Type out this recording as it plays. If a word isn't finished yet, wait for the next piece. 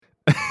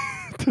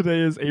Today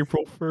is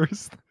April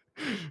 1st,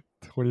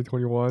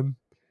 2021.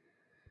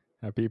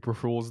 Happy April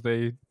Fool's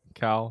Day,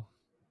 Cal.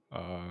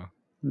 How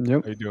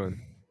Yep. you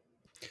doing?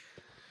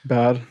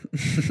 Bad.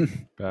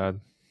 Bad.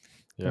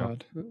 Yeah.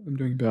 Bad. I'm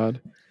doing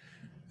bad.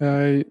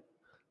 I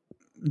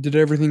did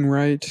everything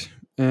right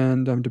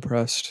and I'm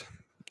depressed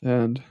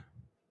and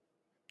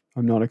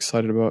I'm not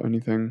excited about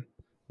anything.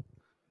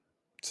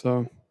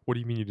 So What do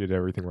you mean you did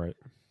everything right?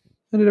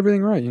 I did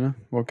everything right,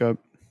 Woke up,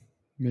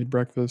 made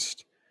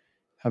breakfast,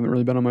 haven't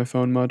really been on my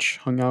phone much,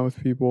 hung out with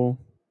people,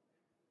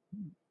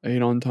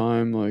 ate on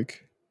time,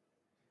 like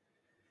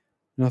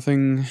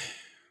nothing.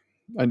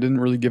 I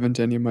didn't really give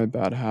into any of my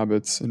bad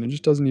habits and it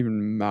just doesn't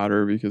even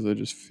matter because I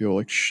just feel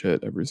like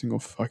shit every single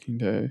fucking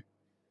day.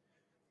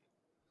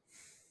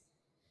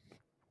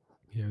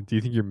 Yeah. Do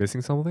you think you're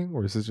missing something,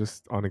 or is it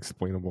just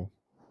unexplainable?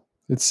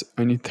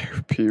 I need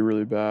therapy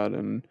really bad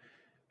and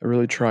I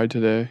really tried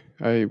today.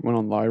 I went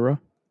on Lyra,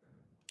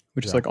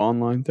 which is Yeah. like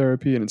online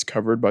therapy and it's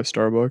covered by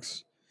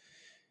Starbucks.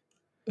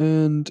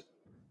 And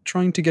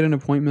trying to get an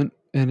appointment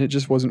and it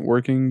just wasn't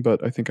working,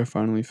 but I think I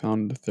finally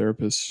found a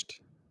therapist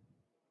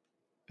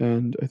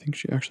and I think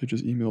she actually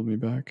just emailed me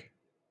back.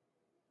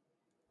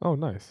 Oh,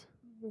 nice.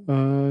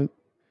 Uh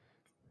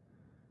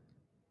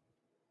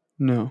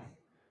no,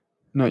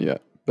 not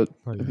yet, but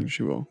Oh I yeah. think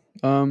she will.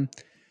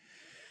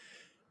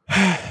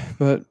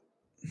 But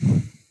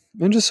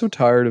I'm just so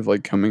tired of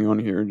like coming on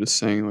here and just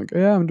saying like,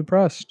 yeah, I'm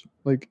depressed.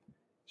 Like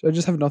I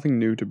just have nothing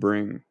new to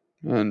bring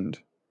and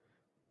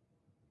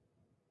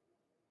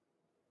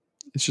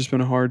it's just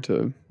been hard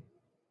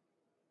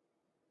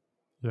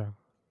Yeah.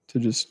 to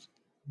just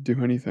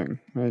do anything.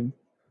 Right.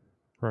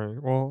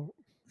 Well,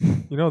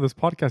 this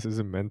podcast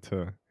isn't meant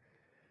to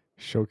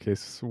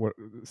showcase what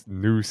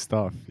new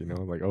stuff.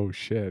 Like, oh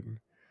shit,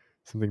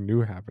 something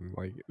new happened.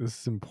 Like, this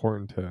is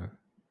important to.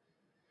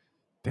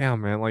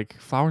 Damn, man. Like,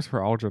 flowers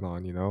for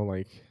Algernon.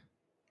 Like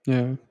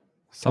Yeah, tell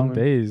some me.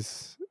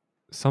 days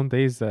some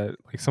days that,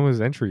 like, some of his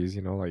entries,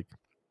 like,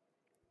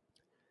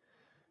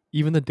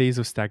 even the days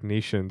of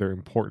stagnation, they're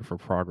important for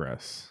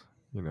progress,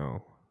 you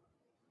know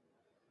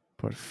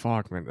but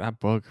fuck, man, that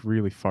book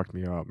really fucked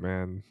me up,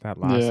 man. That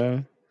last,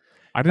 Yeah,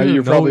 I you're didn't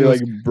know probably it was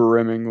like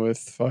brimming with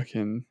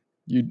fucking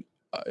you.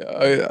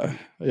 Yeah,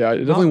 I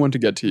definitely not. want to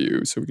get to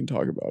you so we can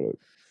talk about it.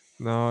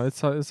 No,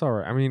 it's all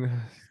right. I mean,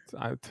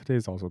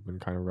 today's also been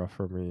kind of rough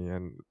for me,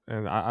 and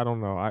I don't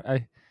know.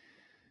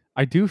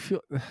 I do feel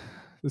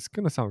this is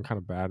gonna sound kind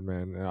of bad,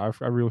 man, and I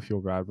really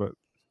feel bad, but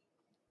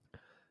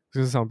it's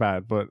gonna sound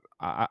bad, but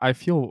I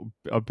feel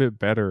a bit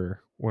better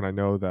when I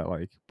know that,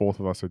 like, both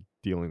of us are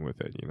dealing with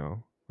it.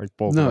 Like,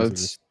 both of No, us are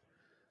just,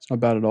 it's not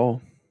bad at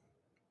all.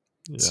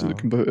 yeah.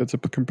 It's a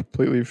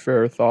completely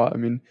fair thought. I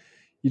mean,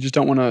 you just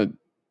don't want to.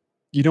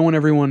 You don't want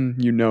everyone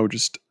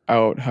just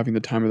out having the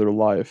time of their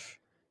life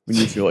when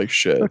you feel like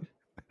shit.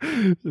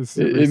 Just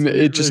it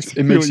makes you It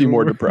feel makes you even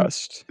more worse.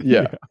 depressed.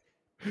 Yeah,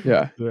 Yeah,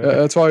 yeah. yeah.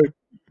 That's why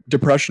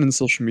depression and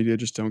social media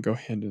just don't go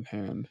hand in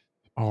hand.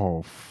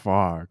 Oh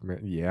fuck,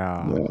 man.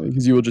 Yeah. Yeah,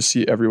 because you will just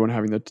see everyone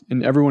having that,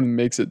 and everyone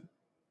makes it.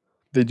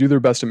 They do their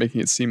best at making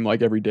it seem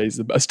like every day is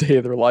the best day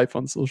of their life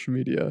on social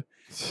media,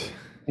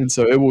 and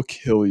so it will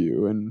kill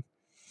you. And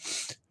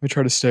I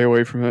try to stay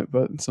away from it,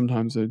 but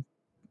sometimes I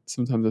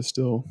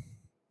still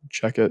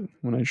check it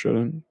when I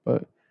shouldn't.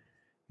 But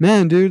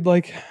man, dude,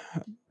 like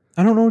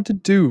I don't know what to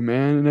do,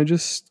 man, and I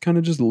just kind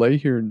of just lay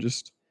here and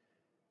just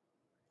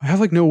I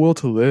have like no will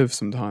to live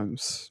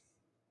sometimes.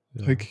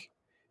 Yeah. Like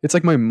it's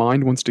like my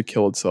mind wants to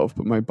kill itself,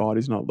 but my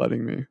body's not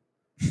letting me.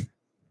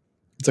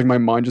 It's like my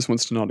mind just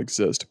wants to not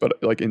exist, but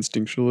like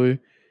instinctually,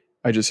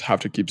 I just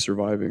have to keep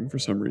surviving for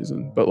some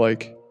reason. But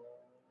like,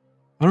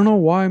 I don't know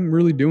why I'm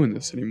really doing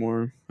this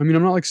anymore. I mean,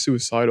 I'm not like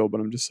suicidal,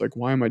 but I'm just like,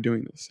 why am I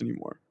doing this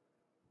anymore?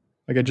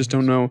 Like, I just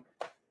don't know.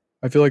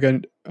 I feel like I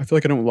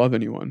don't love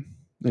anyone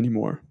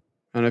anymore,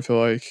 and I feel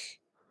like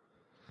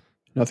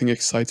nothing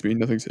excites me,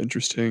 nothing's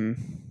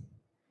interesting,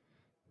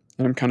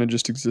 and I'm kind of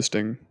just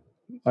existing.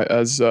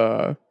 As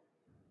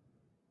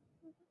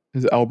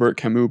Albert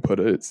Camus put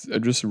it, it's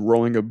just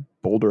rolling a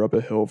boulder up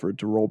a hill for it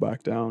to roll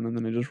back down, and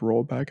then I just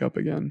roll back up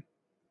again.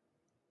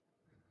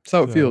 That's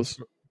how it Yeah,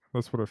 feels.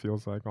 that's what it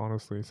feels like,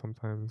 honestly.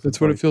 Sometimes That's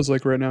it's what it like, feels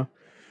like right now.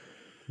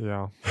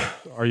 yeah.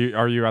 Are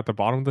you at the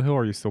bottom of the hill,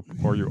 or are you still,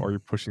 or are you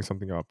pushing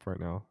something up right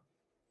now?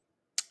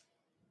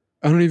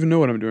 I don't even know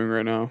what I'm doing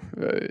right now.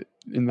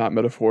 In that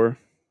metaphor,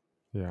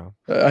 Yeah.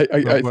 No, I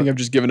but think I've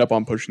just given up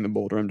on pushing the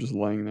boulder. I'm just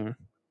laying there.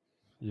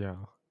 yeah.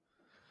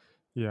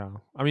 Yeah.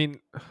 I mean,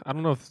 I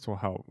don't know if this will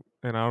help.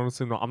 And I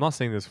honestly know, I'm not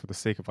saying this for the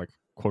sake of, like,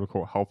 quote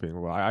unquote helping,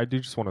 but I do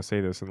just want to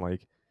say this, and,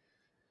 like,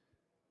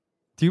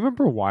 do you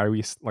remember why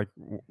we like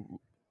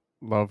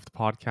loved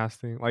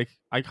podcasting? Like,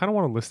 I kind of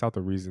want to list out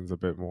the reasons a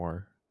bit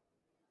more,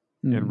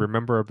 and Hmm.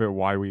 remember a bit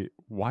why we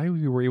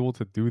were able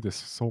to do this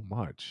so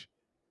much.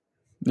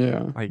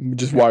 Yeah, Like,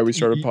 just why we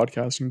started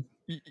podcasting.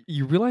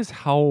 you realize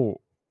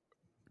how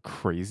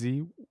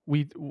crazy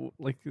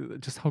like,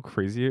 just how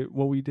crazy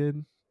what we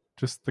did,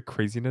 just the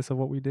craziness of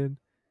what we did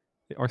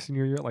our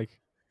senior year. Like,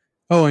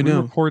 Oh, I We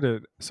know.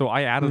 recorded. So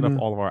I I added up know.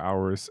 all of our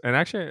hours, and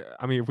actually,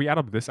 I mean, if we add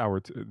up this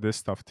hour, this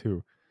stuff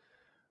too,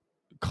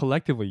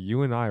 collectively,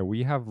 you and I,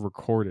 we have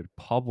recorded,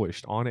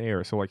 published on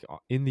air. So like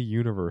in the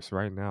universe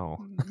right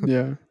now,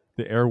 Yeah.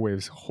 the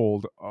airwaves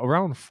hold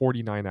around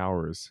 49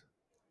 hours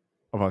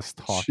of us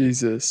talking,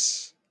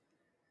 Jesus.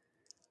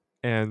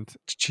 and I,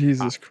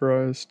 Jesus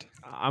Christ.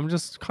 I'm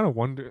just kind of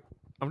wonder.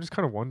 I'm just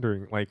kind of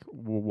wondering, like,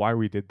 why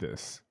we did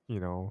this.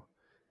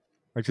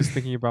 Like just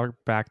thinking about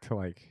back to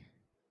like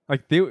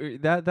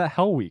that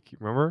Hell Week.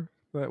 Remember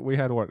that we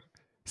had what,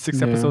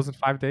 6 episodes Yeah. in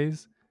 5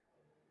 days?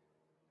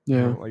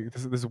 Yeah. Like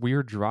this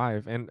weird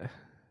drive, and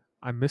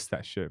I miss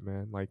that shit,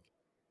 man. Like,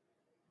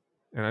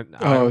 and I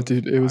Oh, don't,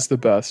 dude, it I, was the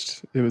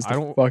best. It was I the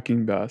don't,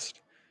 fucking best.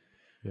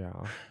 yeah,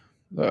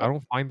 Uh, I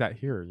don't find that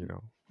here.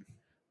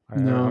 I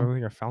no. don't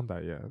think I found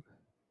that yet.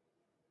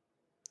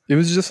 It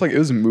was just like it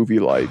was a movie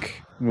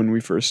like when we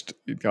first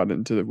got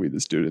into the We the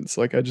Students.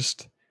 Like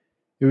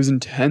it was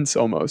intense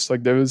almost.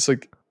 There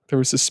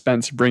was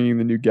suspense bringing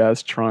the new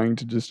guest, trying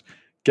to just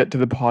get to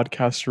the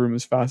podcast room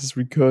as fast as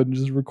we could and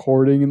just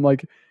recording and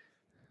like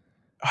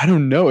I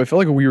don't know. It felt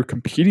like we were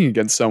competing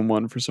against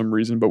someone for some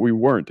reason, but we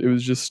weren't. It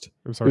was It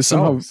was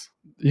somehow ourselves.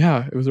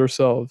 yeah, it was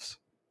ourselves.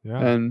 Yeah,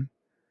 And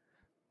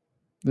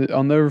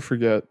I'll never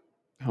forget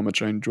how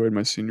much I enjoyed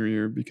my senior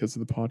year because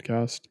of the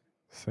podcast.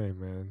 same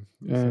man,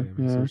 Yeah, same.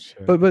 So yeah.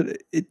 shit. But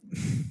it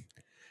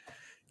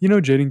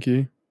Jaden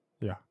Key.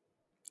 Yeah,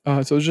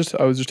 So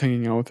I was just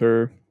hanging out with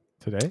her,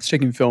 today. just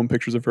taking film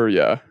pictures of her.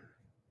 Yeah,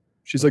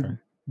 she's like Okay.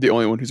 the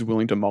only one who's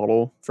willing to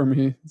model for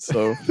me.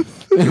 So,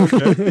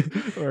 Okay.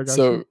 I got you.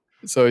 so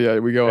so yeah,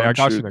 we go Hey, out I and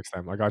got you shoot. next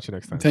time. I got you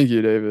next time. Thank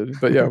you, David.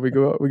 But yeah, we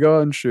go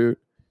out and shoot,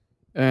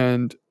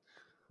 and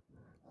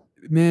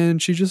man,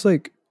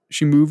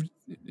 she moved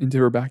into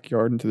her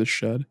backyard into the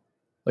shed,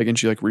 like, and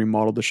she like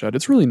remodeled the shed.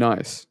 It's really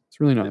nice. It's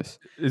really nice.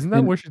 Isn't that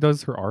And where she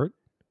does her art?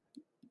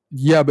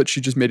 yeah, but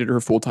she just made it her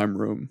full time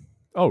room.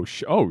 Oh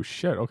shit.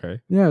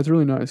 Okay. Yeah, it's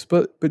really nice.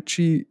 But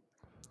she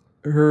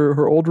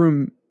her old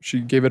room she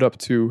gave it up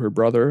to her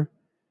brother,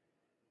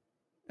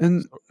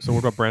 and So what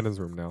about Brandon's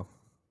room now?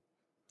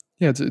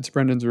 yeah, it's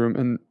Brendan's room,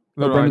 and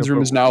No, no, I know, Brendan's room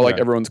but is now like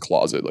yeah. everyone's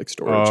closet, like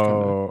storage kind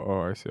of.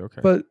 Oh, I see.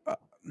 Okay. But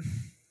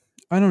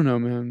I don't know,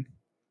 man.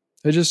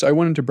 I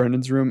went into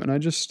Brendan's room, and I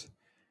just for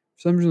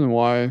some reason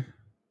why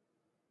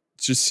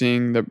it's just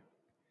seeing that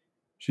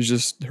she's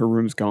just her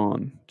room's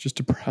gone, just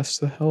depressed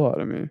the hell out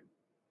of me.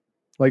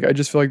 Like I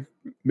just feel like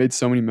made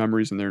so many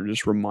memories in there. It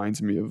just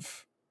reminds me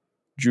of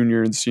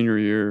junior and senior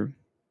year.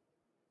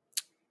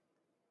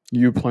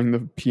 You playing the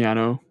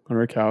piano on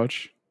our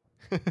couch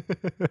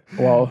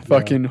while Yeah.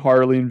 fucking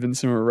Harley and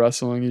Vincent were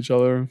wrestling each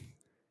other.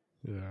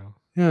 Yeah.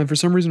 Yeah, and for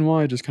some reason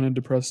why it just kind of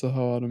depressed the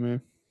hell out of me.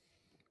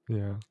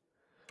 Yeah.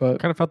 But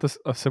Kind of felt this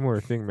a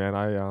similar thing, man.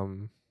 I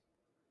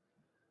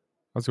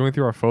was going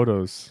through our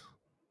photos.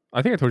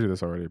 I think I told you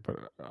this already, but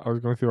I was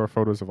going through our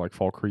photos of like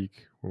Fall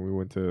Creek when we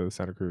went to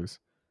Santa Cruz.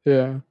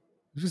 yeah, It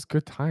was just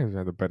good times,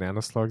 man. The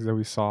banana slugs that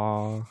we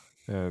saw,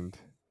 and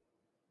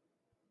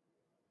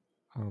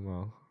I don't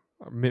know,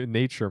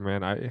 nature,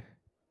 man. I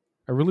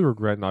really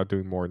regret not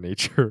doing more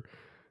nature.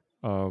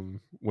 When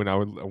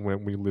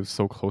we live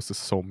so close to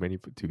so many,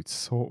 but dude,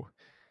 so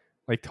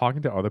like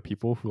talking to other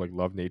people who like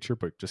love nature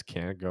but just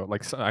can't go.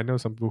 Like I know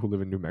some people who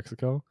live in New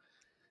Mexico,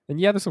 and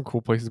yeah, there's some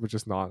cool places, but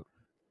just not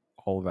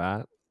all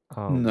that.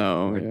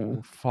 no, Like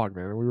yeah, fuck,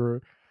 man. We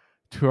were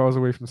 2 hours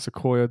away from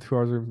Sequoia, 2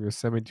 hours away from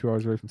Yosemite, 2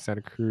 hours away from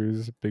Santa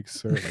Cruz, Big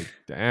Sur. Like,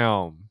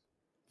 damn,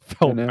 I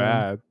felt know,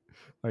 bad.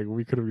 Like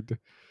we could have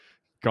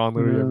gone I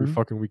literally every know,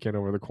 fucking weekend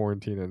over the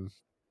quarantine and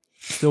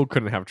still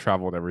couldn't have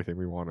traveled everything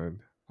we wanted.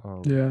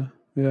 yeah,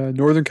 yeah.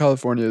 Northern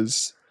California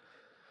is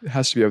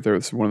has to be up there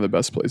with one of the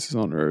best places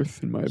on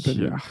earth, in my Yeah,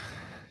 opinion.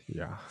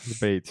 yeah, the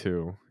Bay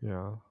too.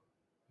 Yeah,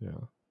 yeah.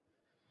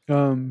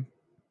 Um,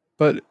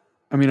 but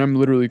I mean, I'm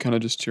literally kind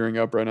of just tearing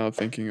up right now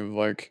thinking of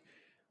like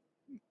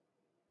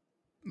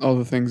all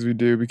the things we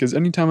do because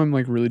anytime I'm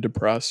like really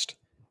depressed,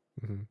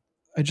 Hmm.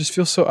 I just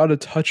feel so out of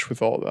touch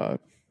with all that.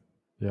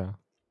 Yeah.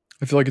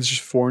 I feel like it's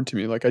just foreign to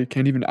me. Like I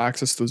can't even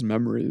access those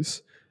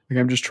memories. Like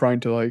I'm just trying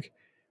to like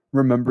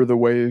remember the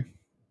way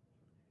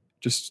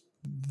just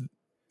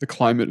the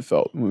climate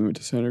felt when we went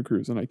to Santa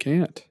Cruz, and I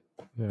can't.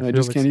 Yeah, it And I feels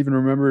just like can't even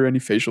remember any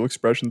facial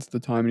expressions at the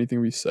time, anything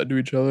we said to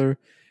each other,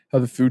 how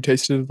the food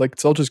tasted. Like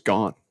it's all just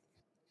gone.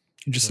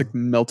 It just uh, like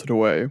melted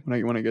away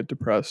when I get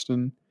depressed,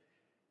 and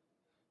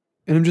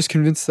I'm just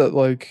convinced that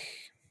like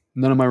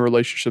none of my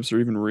relationships are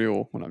even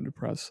real when I'm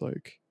depressed.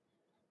 Like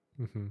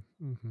mhm,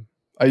 mhm.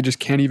 I just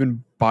can't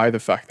even buy the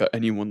fact that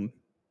anyone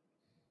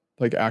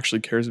like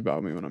actually cares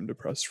about me when I'm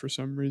depressed for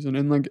some reason.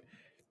 And like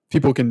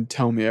people can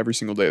tell me every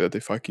single day that they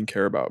fucking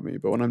care about me,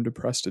 but when I'm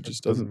depressed, it It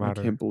just doesn't doesn't. I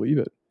matter. can't believe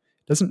it.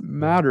 It doesn't Yeah.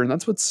 matter, and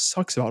that's what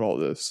sucks about all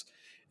this.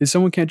 Is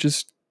someone can't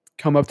just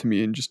come up to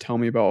me and just tell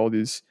me about all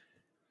these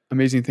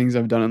amazing things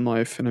I've done in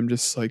life, and I'm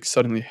just like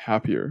suddenly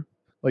happier.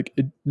 Like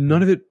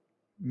none Yeah. of it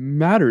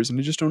matters, and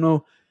I just don't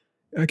know.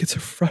 I get so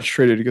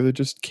frustrated because I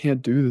just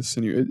can't do this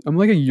anymore. I'm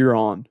like a year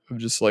on of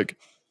just like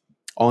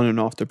on and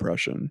off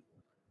depression,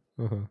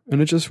 Uh-huh.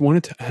 and I just want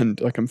it to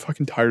end. Like I'm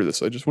fucking tired of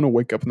this. I just want to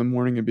wake up in the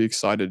morning and be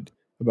excited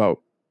about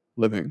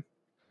living,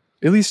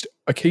 at least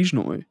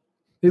occasionally, at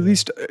Yeah.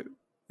 least uh,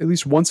 at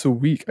least once a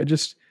week.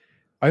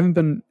 I haven't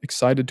been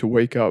excited to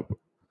wake up.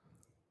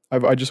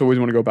 I just always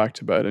want to go back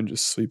to bed and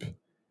just sleep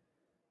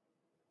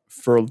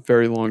for a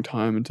very long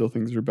time until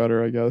things are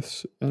better, I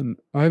guess. And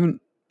I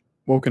haven't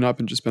woken up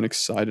and just been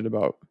excited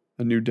about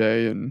a new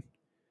day in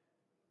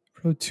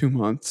probably 2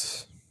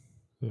 months.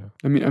 Yeah.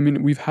 I mean,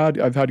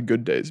 I've had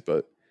good days,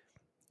 but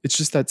it's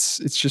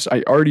just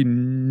I already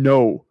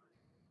know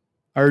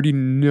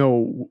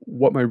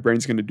what my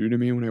brain's gonna do to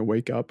me when I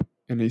wake up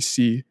and I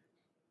see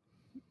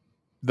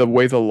the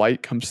way the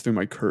light comes through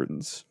my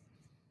curtains.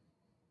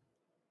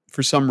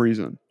 For some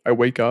reason, I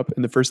wake up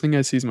and the first thing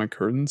I see is my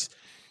curtains,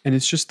 and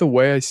it's just the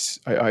way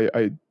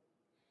I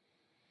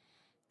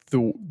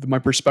my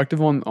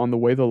perspective on the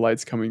way the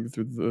light's coming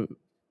through the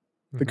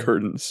Mm-hmm.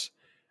 curtains.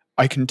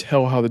 I can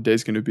tell how the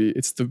day's going to be.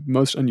 It's the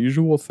most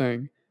unusual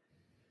thing.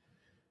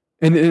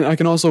 And I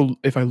can also,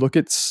 if I look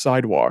at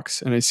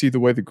sidewalks and I see the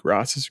way the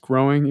grass is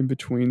growing in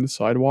between the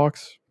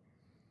sidewalks,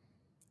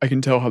 I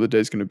can tell how the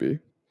day's going to be.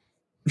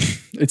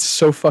 It's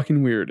so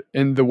fucking weird.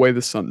 And the way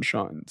the sun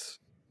shines,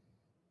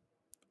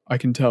 I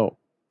can tell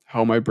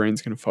how my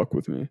brain's going to fuck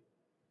with me.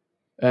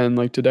 And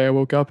like today, I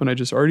woke up and I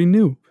just already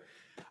knew.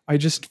 I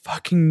just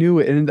fucking knew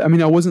it. And I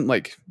mean, I wasn't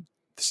like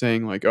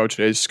saying like, "Oh,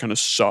 today's just gonna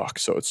suck,"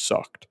 so it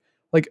sucked.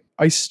 Like,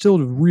 I still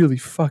really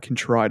fucking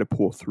try to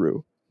pull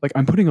through. Like,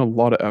 I'm putting a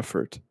lot of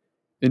effort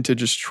into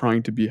just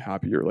trying to be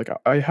happier. Like,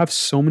 I have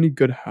so many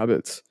good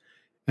habits,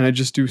 and I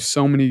just do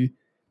so many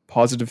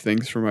positive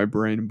things for my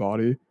brain and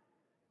body,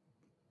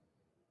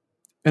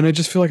 and I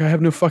just feel like I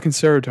have no fucking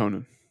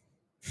serotonin,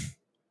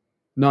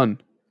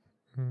 none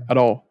Mm. at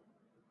all.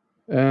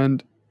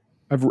 And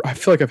I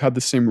feel like I've had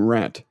the same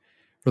rant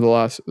for the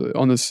last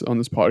on this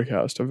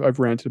podcast. I've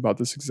ranted about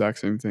this exact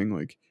same thing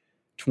like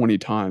 20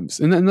 times.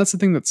 And that's the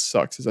thing that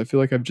sucks is I feel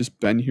like I've just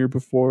been here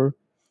before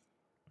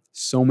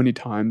so many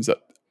times that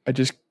I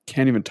just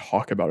can't even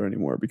talk about it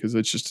anymore because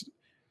it's just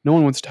no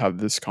one wants to have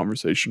this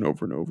conversation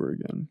over and over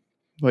again.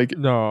 Like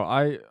No,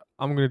 I'm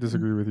gonna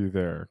disagree with you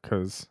there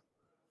because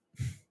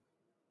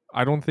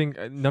I don't think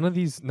none of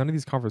these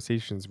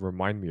conversations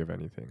remind me of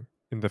anything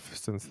in the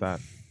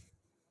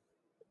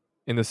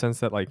sense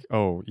that like,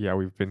 oh yeah,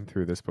 we've been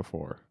through this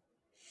before.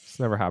 It's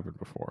never happened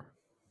before.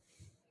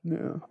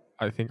 yeah.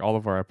 I think all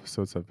of our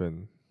episodes have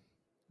been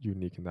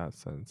unique in that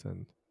sense,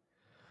 and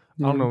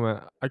I don't Yeah. know,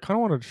 man. I kind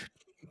of wanted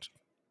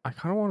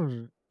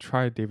to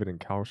try David and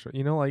Cal show.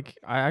 You know, like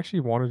I actually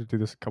wanted to do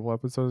this a couple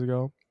episodes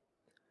ago,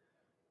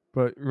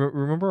 but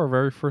remember our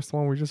very first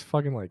one? We just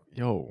fucking like,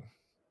 yo,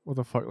 what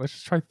the fuck? Let's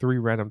just try 3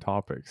 random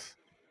topics.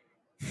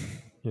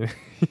 You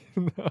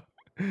know?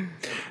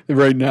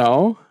 Right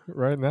now,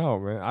 Right now,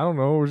 man. I don't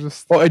know. We're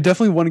just well, I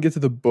definitely want to get to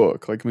the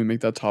book. Like, can we make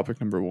that topic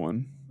number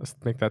one? let's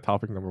make that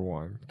topic number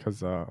one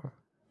because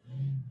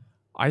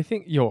I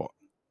think yo,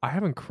 I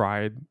haven't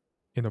cried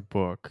in a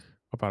book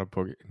about a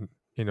book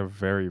in a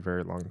very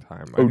very long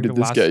time. I Oh, think the did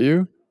this last get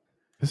you?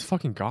 this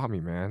fucking got me,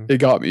 man. It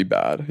got me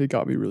bad. It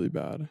got me really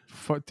bad.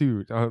 Fuck,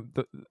 dude.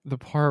 The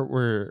part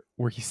where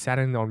he sat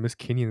in on Miss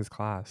Kenyon's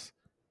class,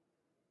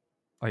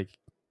 like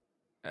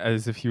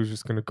as if he was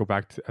just gonna go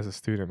back to, as a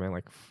student, man.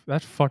 Like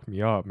that fucked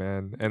me up,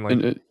 man. And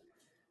like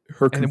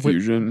Her and with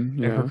confusion. and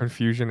her Yeah.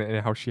 confusion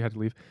and how she had to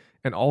leave.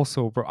 And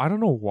also, bro, I don't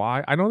know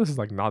why. I know this is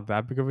like not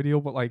that big of a deal,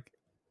 but like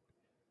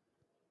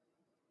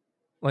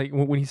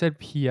when he said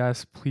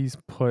P.S. Please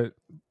put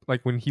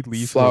like when he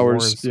leaves for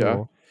Flowers. Warren's Yeah.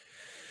 school,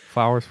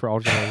 flowers for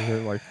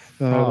Algernon. Like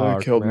That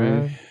fuck, killed me.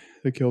 man.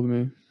 It killed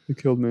me. It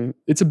killed me.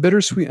 It's a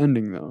bittersweet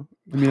ending, though.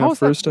 I mean, at How is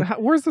that? first,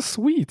 Where's the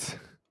sweet?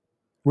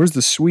 where's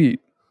the sweet?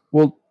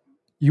 Well,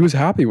 he was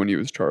happy when he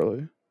was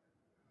Charlie,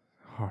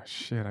 Oh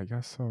shit, I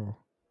guess so.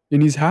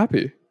 and he's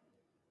happy.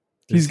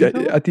 Is He's he got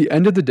though? at the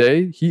end of the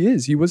day, he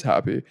is. He was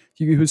happy.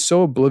 He was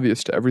so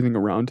oblivious to everything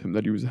around him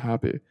that he was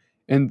happy.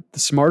 And the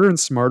smarter and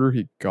smarter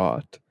he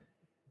got,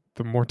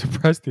 The more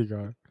depressed he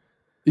got.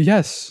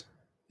 yes,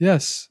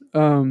 yes.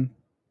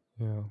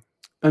 Yeah.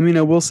 I mean,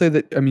 I will say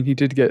that. I mean, he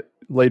did get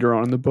later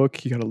on in the book.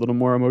 He got a little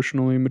more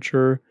emotionally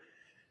mature,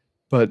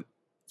 but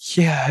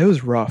yeah, it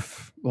was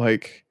rough.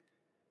 Like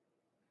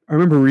I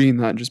remember reading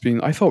that and just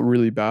being, I felt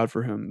really bad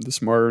for him. The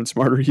smarter and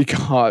smarter he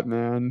got,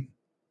 man,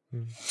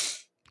 Mm.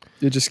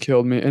 it just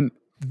killed me. And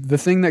the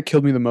thing that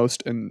killed me the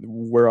most, and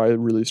where I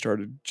really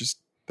started, just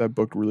that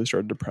book really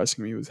started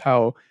depressing me, was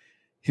how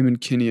him and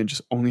Kenyon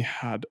just only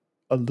had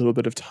a little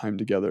bit of time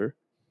together,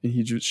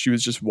 and she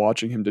was just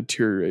watching him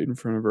deteriorate in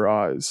front of her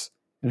eyes,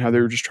 and how they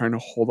were Mhm. just trying to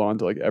hold on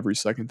to like every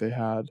second they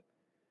had.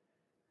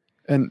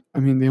 And I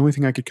mean, the only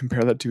thing I could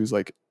compare that to is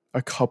like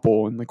a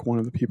couple, and like one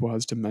of the people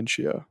has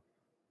dementia.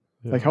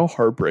 Like, Yeah. how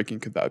heartbreaking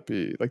could that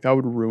be? Like, that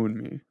would ruin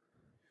me.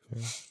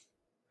 Yeah.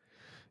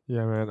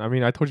 Yeah, man. I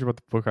mean, I told you about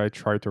the book I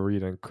tried to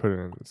read and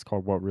couldn't. It's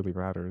called What Really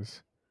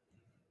Matters.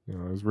 You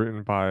know, it was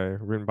written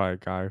by a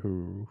guy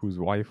whose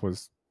wife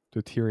was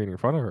deteriorating in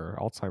front of her,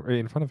 Alzheimer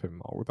in front of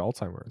him with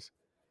Alzheimer's.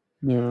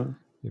 Yeah.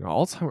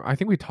 Alzheimer. I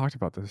think we talked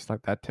about this,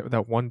 like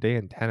that one day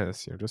in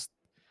tennis. Just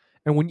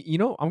and when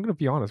I'm gonna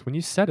be honest. When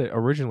you said it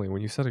originally,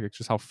 when you said like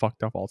just how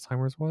fucked up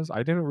Alzheimer's was, I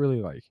didn't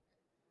really like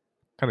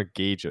kind of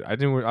gauge it. I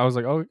didn't. I was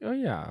like, oh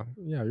yeah,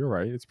 yeah, you're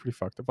right. It's pretty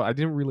fucked up. But I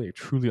didn't really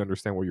truly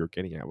understand what you were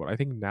getting at. But I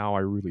think now I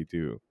really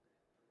do.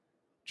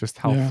 Just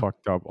how Yeah.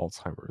 fucked up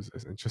Alzheimer's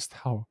is, and just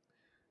how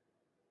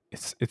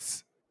it's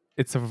it's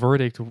it's a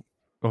verdict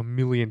a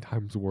million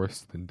times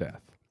worse than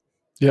death.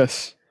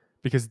 Yes.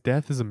 Because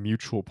death is a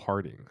mutual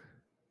parting.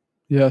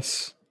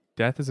 Yes.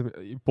 Death is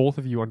both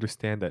of you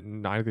understand that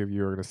neither of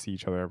you are going to see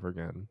each other ever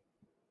again.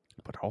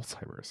 But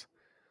Alzheimer's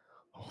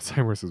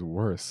is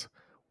worse.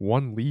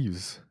 One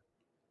leaves.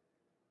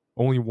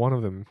 Only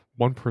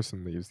one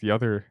person leaves. The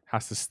other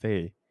has to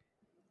stay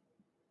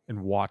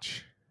and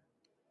watch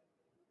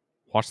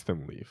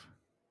them leave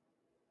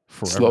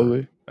forever,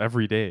 Slowly.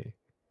 every day.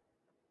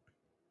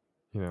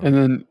 And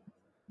then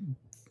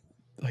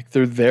like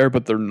they're there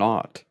but they're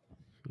not.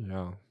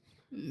 Yeah.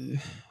 And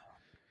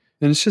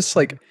it's just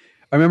like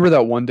I remember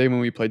that one day when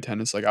we played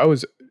tennis, like it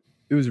was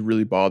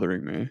really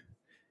bothering me.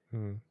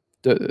 Hmm.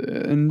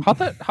 And How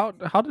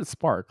did it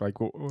spark? Like,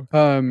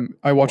 I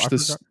I watched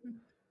this forgot.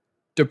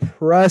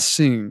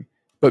 depressing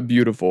but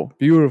beautiful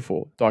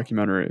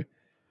documentary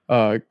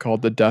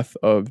called The Death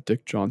of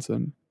Dick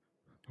Johnson.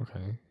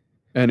 Okay.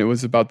 And it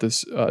was about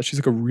this she's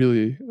an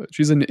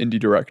indie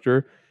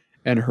director,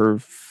 and her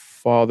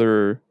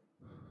father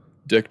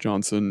Dick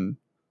Johnson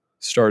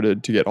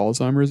started to get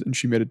Alzheimer's, and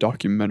she made a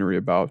documentary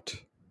about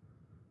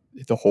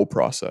the whole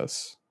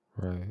process.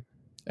 Right.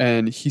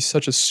 And he's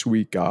such a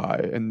sweet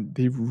guy, and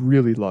they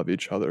really love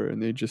each other,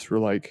 and they just were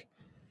like,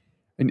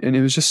 and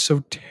it was just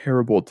so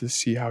terrible to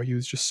see how he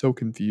was just so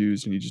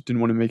confused, and he just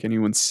didn't want to make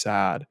anyone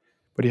sad,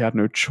 but he had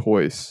no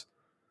choice,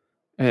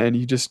 and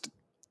he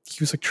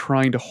was like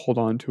trying to hold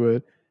on to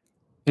it.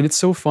 And it's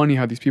so funny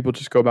how these people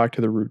just go back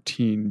to their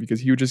routine,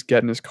 because he would just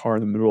get in his car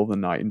in the middle of the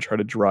night and try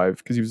to drive,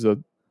 because he was a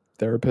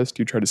therapist.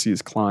 He'd try to see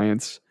his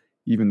clients,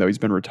 even though he's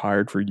been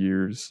retired for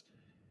years.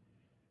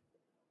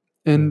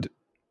 And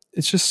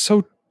it's just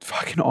so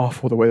fucking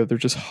awful the way that they're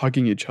just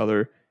hugging each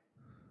other.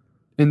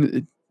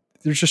 And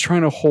they're just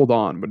trying to hold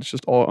on, but it's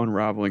just all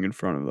unraveling in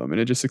front of them. And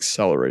it just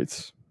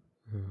accelerates.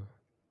 Yeah.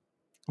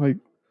 Like,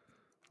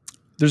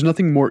 there's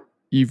nothing more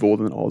evil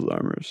than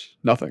Alzheimer's.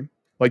 Nothing.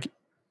 Like,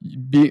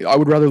 I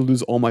would rather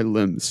lose all my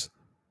limbs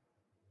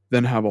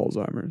than have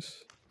Alzheimer's.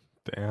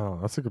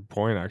 Damn, that's a good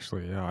point.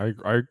 Actually, yeah,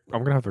 I'm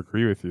gonna have to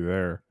agree with you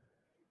there.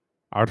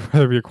 I would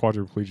rather be a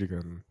quadriplegic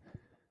than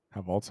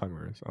have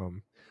Alzheimer's. But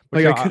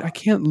Like, yeah, I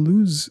can't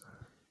lose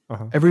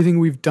uh-huh. everything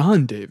we've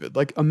done, David.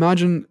 Like,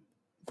 imagine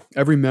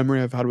every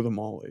memory I've had with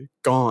Amali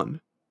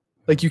gone.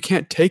 Like, you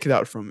can't take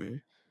that from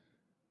me.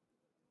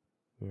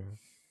 Yeah,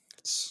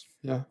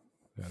 Yeah.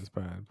 yeah, it's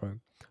bad. But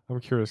I'm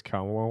curious,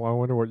 Cal. Well, I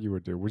wonder what you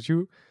would do. Would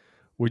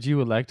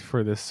you elect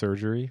for this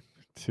surgery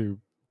to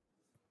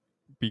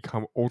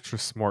become ultra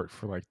smart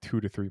for like 2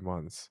 to 3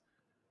 months,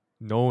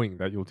 knowing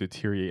that you'll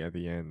deteriorate at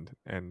the end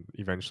and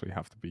eventually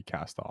have to be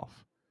cast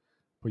off?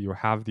 But you'll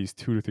have these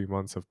 2 to 3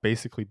 months of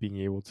basically being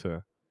able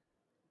to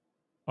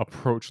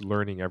approach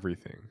learning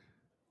everything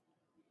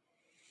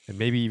and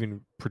maybe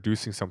even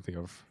producing something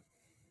of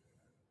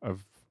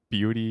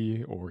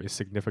beauty or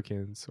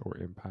significance or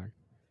impact.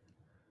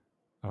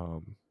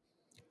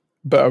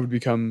 But I would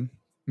become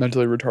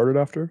mentally retarded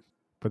after.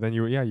 But then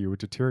you would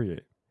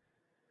deteriorate.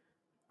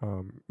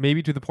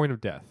 Maybe to the point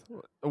of death.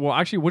 Well,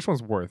 actually, which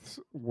one's worse?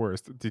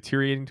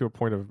 Deteriorating to a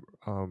point of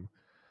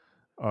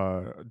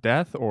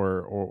death,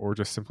 or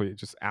just simply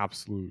just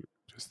absolute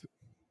just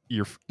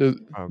ear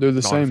They're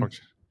the same.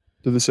 non-function.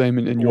 They're the same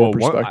in your Well,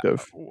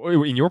 perspective.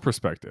 in your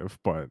perspective,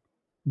 but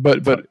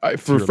But to your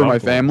for my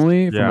loved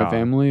ones, yeah,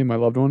 family, my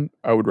loved one,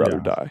 I would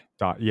rather yeah,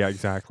 die. yeah,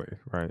 exactly,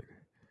 right.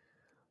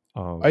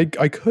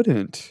 I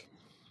couldn't.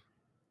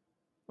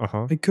 Uh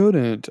huh. I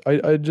couldn't.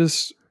 I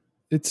just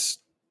it's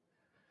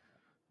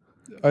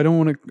I don't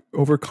want to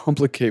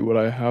overcomplicate what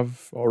I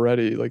have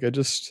already. Like,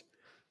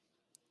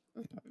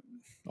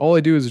 all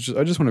I do is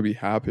I just want to be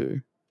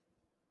happy.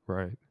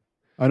 Right.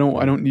 I Yeah.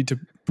 don't need to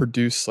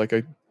produce like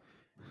a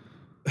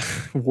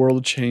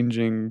world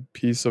changing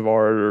piece of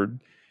art or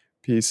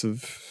piece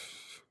of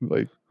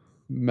like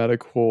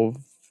medical,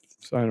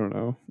 I don't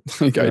know.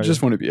 Like, I Yeah. Yeah.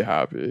 just want to be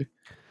happy.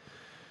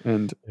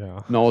 And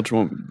Yeah. knowledge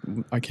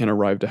won't I can't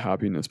arrive to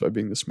happiness by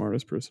being the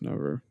smartest person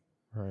ever.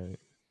 Right.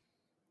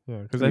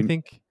 Yeah. Because I I mean,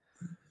 think.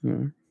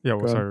 yeah. Yeah.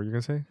 Well, Go ahead. sorry. What were you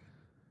gonna say?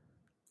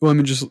 Well,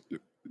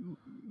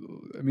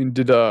 I mean,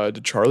 did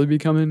Charlie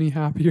become any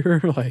happier?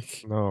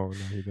 Like, No. No,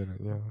 he didn't.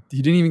 Yeah.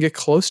 he didn't even get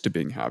close to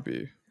being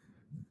happy.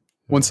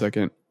 One Yeah.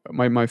 second.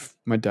 My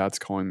dad's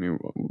calling me.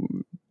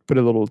 Put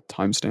a little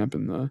timestamp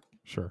in the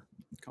Sure.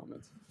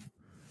 comments.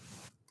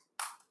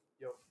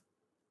 Yo.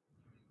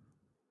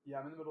 Yeah,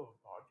 I'm in the middle of a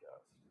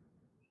podcast.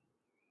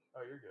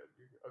 Oh, you're good.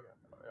 You're good. Okay.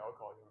 I'll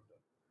call you when I'm done.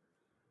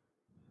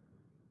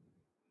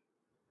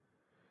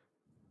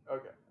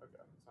 Okay.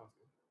 Okay. Sounds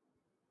good.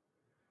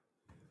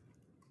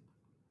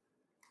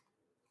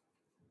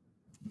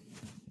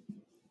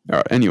 All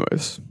right.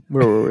 Anyways,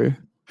 where were we?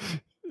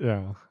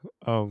 Yeah.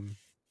 Um,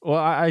 well,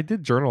 I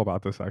did journal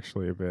about this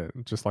actually a bit,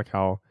 just like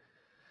how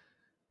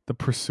the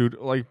pursuit,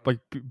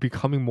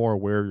 becoming more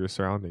aware of your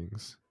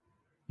surroundings,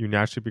 you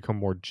naturally become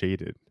more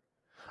jaded.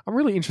 I'm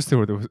really interested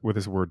with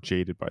this word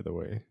jaded, by the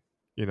way.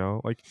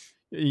 Like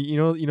you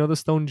know the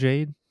stone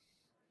jade.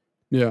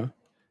 Yeah,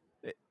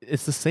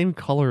 It's the same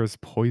color as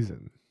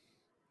poison,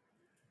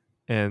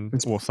 and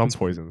it's well, some it's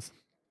poisons,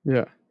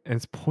 yeah. and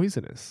it's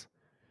poisonous.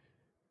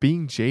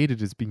 Being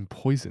jaded is being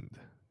poisoned.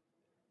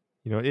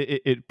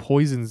 It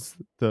poisons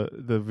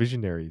the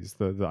visionaries,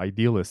 the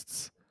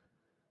idealists,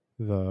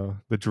 the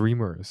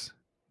dreamers,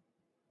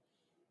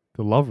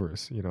 the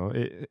lovers.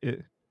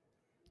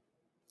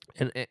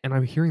 And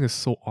I'm hearing this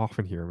so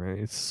often here, man.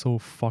 It's so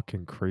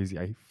fucking crazy.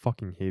 I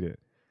fucking hate it.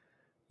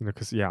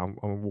 Because yeah, I'm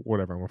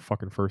whatever. I'm a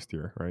fucking first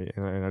year, right?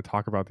 And I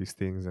talk about these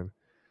things and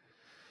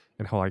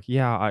how like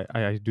yeah,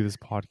 I do this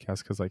podcast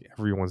because like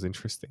everyone's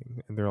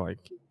interesting, and they're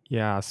like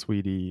yeah,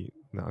 sweetie,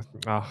 no,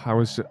 I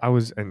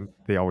was, and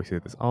they always say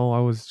this. Oh, I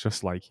was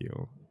just like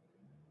you,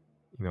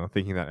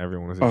 thinking that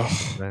everyone was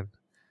interesting. Oh,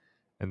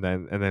 And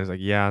then it's like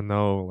yeah,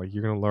 no, like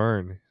you're gonna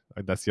learn.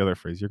 Like, that's the other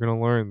phrase. You're gonna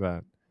learn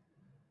that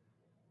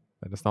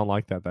it's not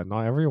like that. That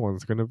not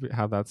everyone's gonna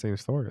have that same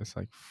story. It's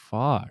like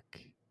fuck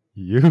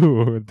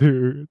you,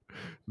 dude.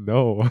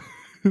 No,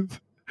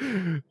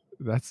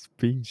 that's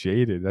being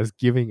jaded. That's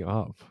giving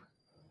up.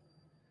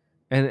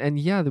 And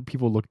yeah, the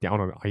people look down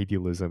on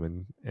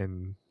idealism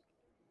and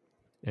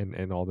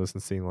all this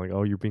and saying like,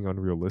 oh, you're being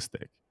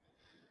unrealistic,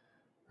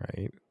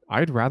 right?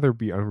 I'd rather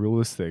be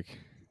unrealistic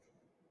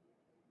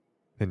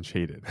than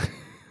jaded.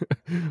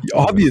 Honestly,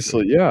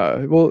 obviously, yeah.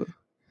 Well,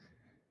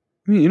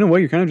 I mean, you know what?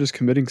 You're kind of just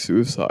committing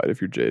suicide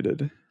if you're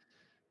jaded.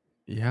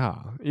 yeah,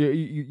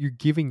 you're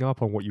giving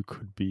up on what you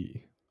could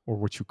be or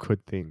what you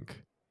could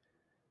think,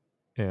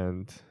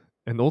 and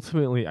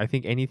ultimately, I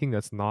think anything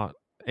that's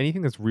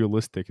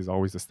realistic is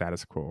always the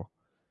status quo.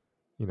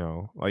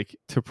 Like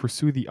to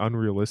pursue the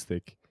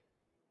unrealistic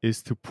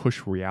is to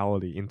push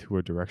reality into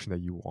a direction that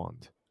you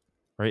want,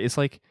 right? It's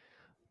like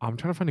I'm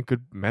trying to find a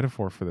good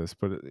metaphor for this,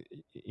 but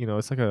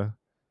it's like a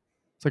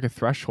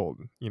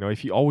threshold.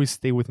 If you always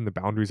stay within the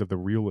boundaries of the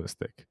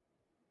realistic,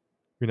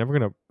 you're never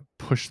gonna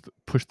push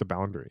the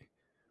boundary,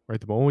 right?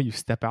 The moment you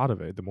step out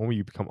of it, the moment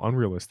you become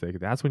unrealistic,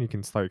 that's when you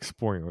can start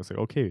exploring. It's like,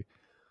 okay,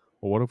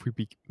 well, what if we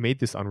made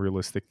this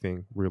unrealistic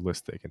thing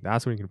realistic? And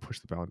that's when you can push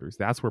the boundaries.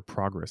 That's where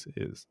progress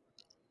is,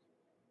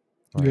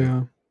 right?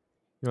 Yeah,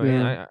 And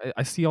yeah.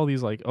 I see all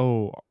these like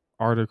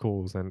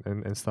articles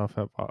and stuff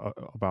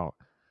about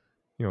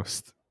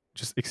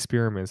just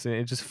experiments, and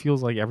it just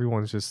feels like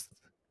everyone's just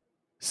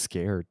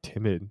scared,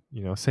 timid.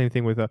 Same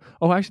thing with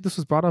oh, actually, this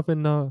was brought up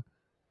in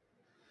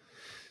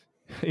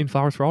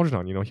Flowers for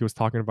Algernon. He was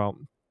talking about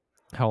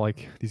how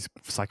like these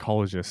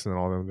psychologists and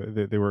all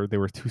them they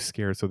were too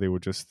scared, so they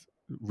would just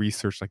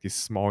research like these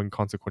small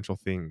inconsequential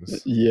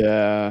things.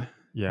 Yeah,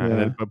 Yeah, and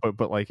then yeah.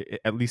 but like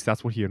at least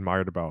that's what he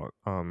admired about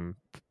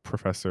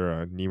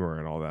Professor Niemeyer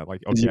and all that.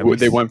 Like 'Cause okay, at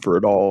they least went for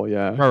it all.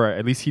 Yeah, right,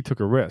 at least he took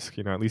a risk.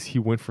 At least he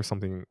went for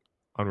something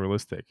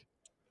unrealistic.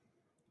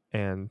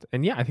 And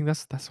yeah, I think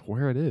that's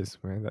where it is,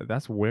 man.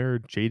 That's where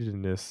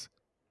jadedness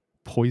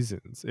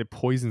poisons. It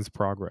poisons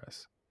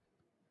progress.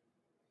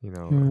 You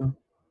know,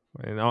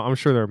 yeah. and I'm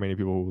sure there are many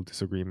people who will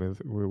disagree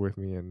with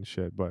me and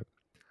shit, but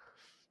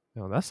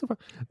that's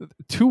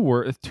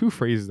two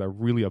phrases that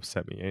really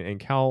upset me. And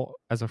Cal,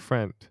 as a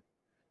friend,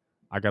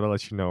 I gotta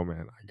let you know,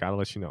 man. I gotta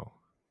let you know.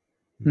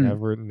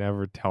 Hmm.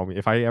 Never tell me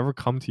if I ever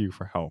come to you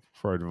for help,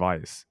 for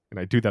advice, and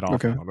I do that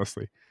often, Okay.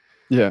 honestly.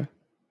 Yeah.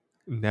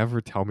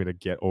 Never tell me to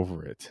get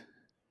over it.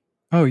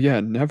 Oh yeah.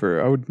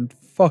 Never. I would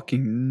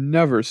fucking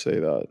never say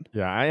that.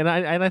 Yeah, and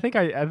I think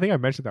I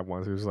mentioned that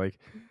once. It was like,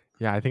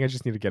 yeah, I think I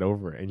just need to get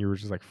over it, and you were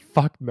just like,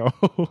 fuck no.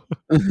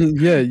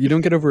 Yeah. You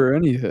don't get over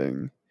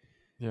anything.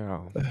 Yeah,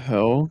 The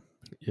hell.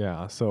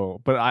 yeah.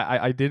 So, but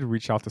I did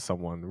reach out to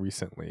someone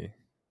recently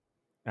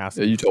Yeah.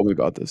 asking You for. told me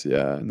about this.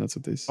 Yeah. And that's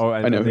what they. Oh,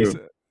 I know and they who.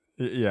 said,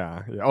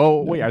 yeah, yeah.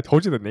 Oh wait, Yeah. I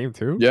told you the name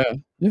too. Yeah.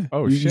 Yeah.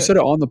 Oh You shit. said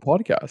it on the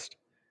podcast.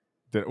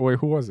 Wait,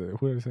 who was it?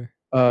 Who did I say?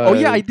 Oh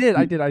yeah, Uh. I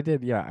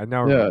did. Yeah, I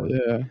now Yeah. remember.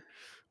 Yeah.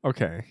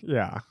 Okay,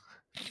 yeah,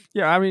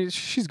 yeah. I mean,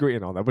 she's great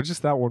and all that, but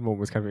just that one moment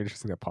was kind of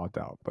interesting that popped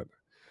out. But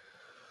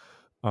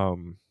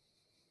um,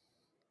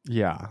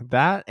 yeah,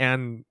 that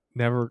and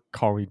never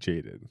call me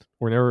jaded,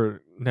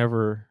 or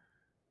never,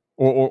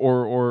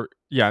 or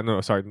yeah,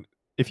 no, sorry.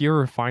 If you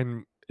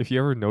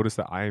ever notice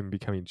that I am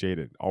becoming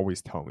jaded,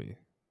 always tell me,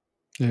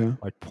 Yeah.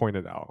 like point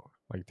it out.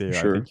 Like, For Dave,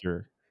 sure.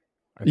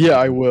 I think Yeah. you're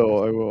I doing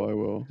will. this. I will. I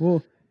will.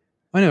 Well,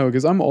 I know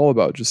because I'm all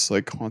about just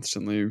like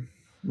constantly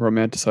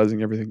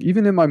romanticizing everything.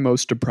 Even in my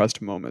most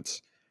depressed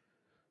moments,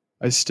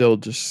 I still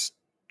just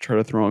try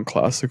to throw on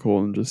classical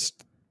and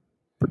just Yeah,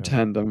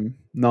 pretend I'm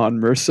not in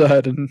Merced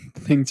and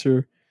things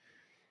are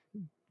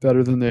better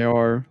yeah, than they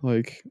are.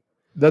 Like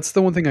that's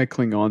the one thing I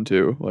cling on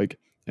to. Like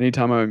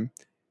anytime I'm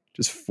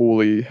just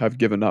fully have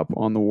given up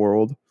on the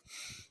world,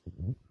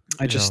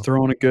 I yeah. just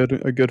throw on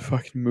a good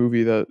fucking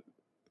movie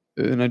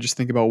and I just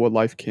think about what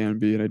life can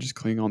be and I just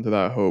cling on to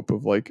that hope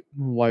of like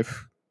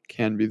life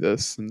can be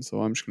this, and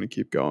so I'm just gonna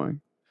keep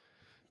going.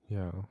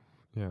 Yeah,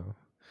 yeah.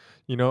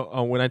 You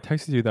know, when I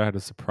texted you that I had a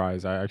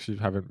surprise, I actually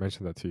haven't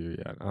mentioned that to you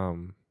yet.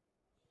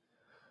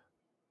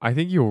 I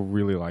think you'll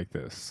really like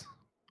this.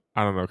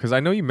 I don't know, because I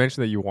know you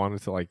mentioned that you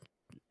wanted to like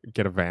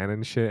get a van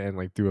and shit and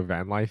like do a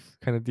van life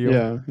kind of deal.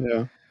 Yeah,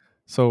 yeah,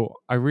 So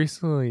I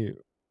recently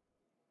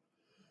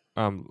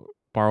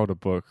borrowed a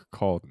book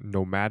called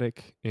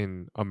Nomadic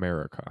in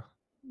America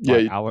yeah.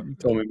 by You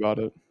told me about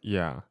it.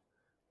 Yeah.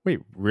 Wait,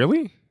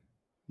 really?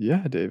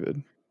 Yeah,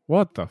 David.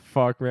 What the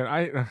fuck, man?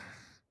 I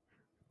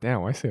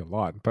damn, I say a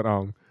lot, but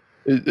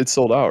It's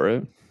sold out,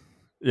 right?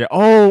 yeah.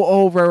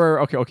 Oh,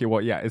 right. Okay, okay.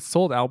 Well, yeah, it's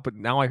sold out, but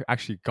now I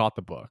actually got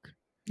the book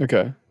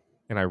Okay.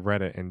 and I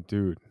read it, and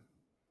dude,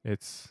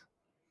 it's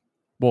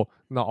well,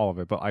 not all of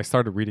it, but I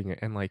started reading it,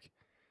 and like,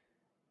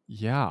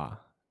 yeah,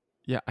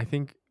 yeah. I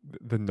think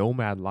the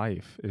nomad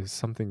life is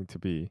something to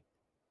be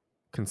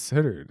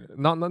considered.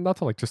 Not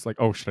to like just like,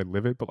 oh, should I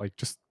live it, but like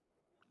just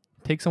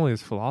take some of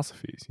his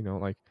philosophies. You know,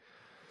 like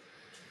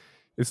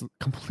it's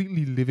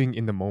completely living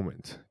in the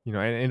moment. You know,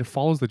 and it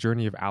follows the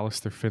journey of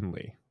Alistair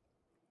Finlay,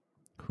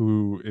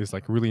 who is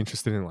like really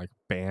interested in like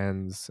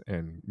bands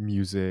and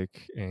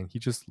music, and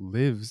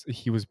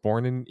he was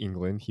born in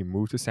England, he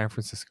moved to San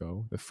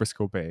Francisco, the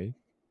Frisco Bay,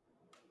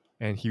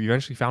 and he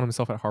eventually found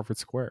himself at Harvard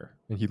Square,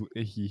 and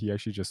he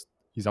actually just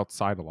he's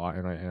outside a lot,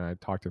 and I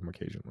talk to him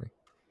occasionally.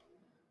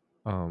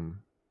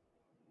 um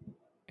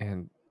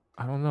and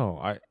I don't know,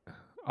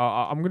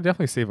 I'm gonna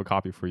definitely save a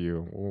copy for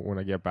you when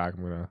I get back.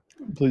 I'm gonna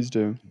Please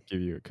do. give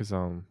you it because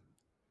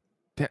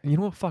you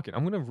know what, fuck it,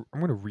 I'm gonna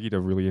read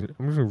I'm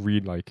gonna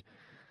read like,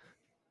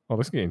 oh,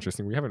 this is gonna be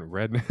interesting. We haven't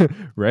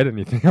read read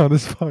anything on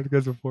this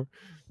podcast before.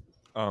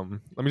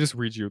 Let me just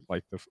read you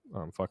like the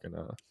fucking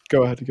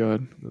Go ahead. Go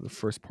ahead. the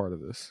first part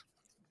of this.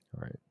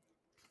 All right.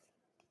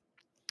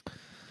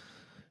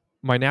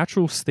 My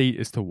natural state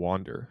is to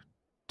wander,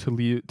 to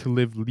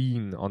live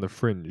lean on the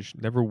fringe,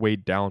 never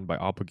weighed down by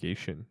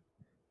obligation,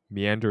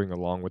 meandering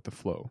along with the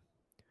flow.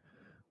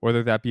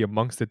 Whether that be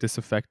amongst the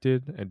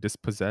disaffected and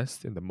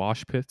dispossessed in the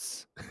mosh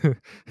pits,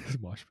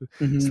 mosh pit,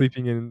 Hmm.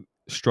 sleeping in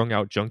strung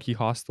out junkie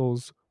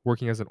hostels,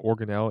 working as an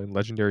organelle in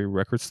legendary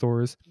record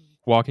stores,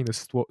 walking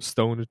the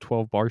stoned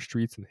 12 bar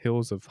streets and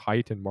hills of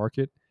Height and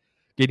Market,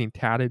 getting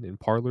tatted in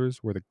parlors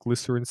where the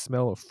glycerin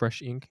smell of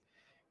fresh ink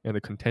and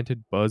the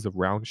contented buzz of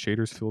round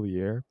shaders fill the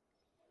air,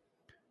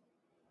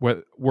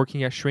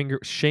 working at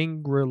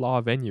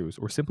Shangri-La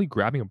venues, or simply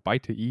grabbing a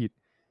bite to eat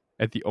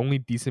at the only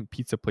decent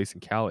pizza place in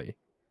Cali,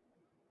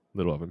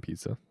 Little Oven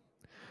Pizza.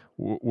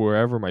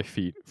 Wherever my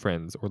feet,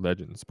 friends, or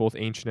legends, both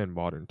ancient and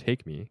modern,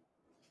 take me,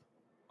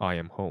 I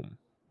am home.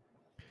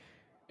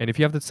 And if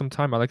you have some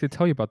time, I'd like to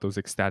tell you about those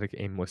ecstatic,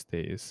 aimless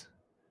days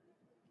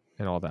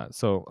and all that.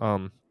 So,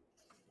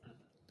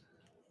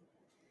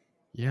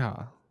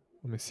 yeah.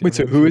 Let me see. Wait.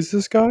 So who is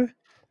this guy?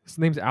 His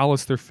name's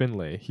Alistair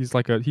Finlay. He's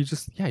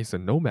a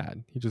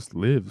nomad. He just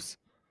lives.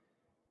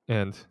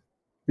 And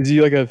Is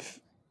he like a?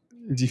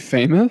 Is he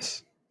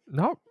famous?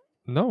 not,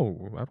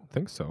 no, I don't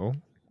think so.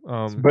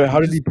 But He how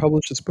did just he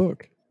publish this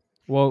book?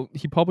 Well,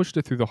 he published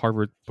it through the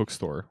Harvard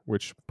Bookstore,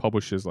 which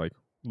publishes like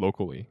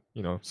locally,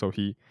 you know. So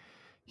he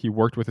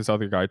worked with this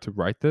other guy to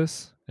write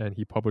this, and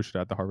he published it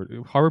at the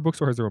Harvard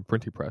Bookstore has their own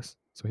printing press,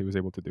 so he was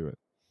able to do it.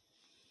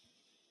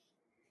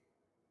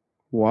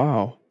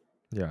 Wow.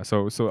 Yeah.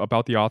 So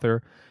about the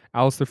author,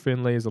 Alistair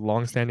Finlay is a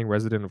long-standing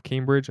resident of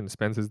Cambridge and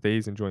spends his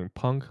days enjoying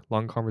punk,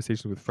 long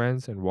conversations with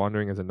friends, and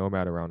wandering as a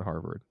nomad around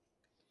Harvard.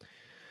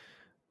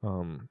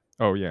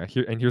 Oh yeah.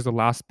 Here's the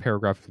last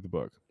paragraph of the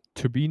book.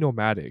 To be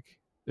nomadic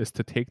is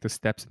to take the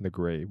steps in the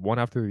gray, one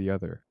after the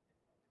other,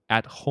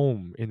 at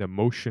home in the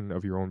motion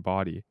of your own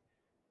body,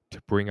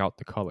 to bring out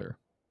the color.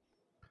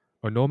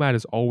 A nomad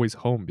is always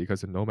home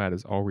because a nomad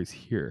is always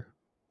here.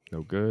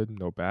 No good,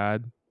 no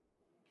bad,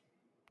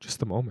 just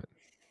the moment.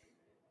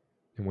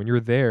 And when you're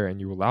there and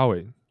you allow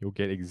it, you'll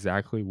get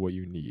exactly what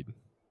you need.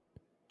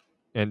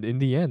 And in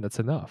the end, that's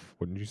enough,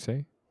 wouldn't you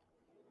say?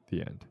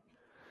 The end.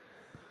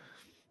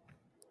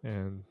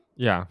 And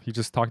yeah, he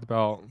just talked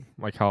about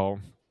like how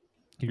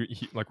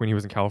like when he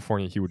was in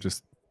California, he would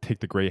just take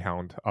the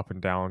Greyhound up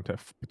and down to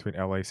between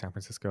LA, San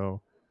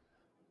Francisco,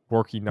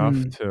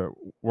 Hmm.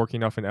 work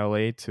enough in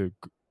LA to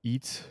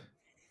eat.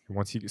 And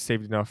once you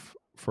saved enough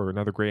for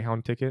another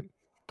Greyhound ticket,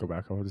 go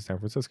back over to San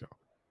Francisco,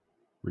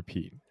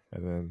 repeat,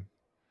 and then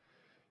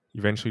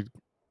eventually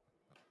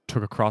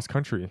took a cross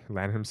country,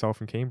 landed himself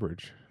in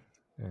Cambridge,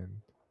 and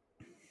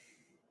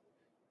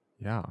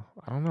yeah,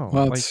 I don't know,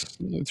 Wow, like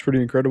it's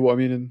pretty incredible. I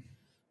mean,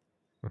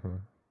 uh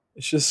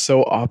it's just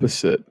so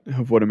opposite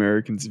of what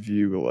Americans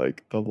view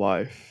like the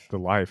life. the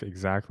life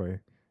exactly,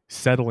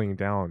 settling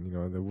down. You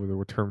know,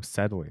 the term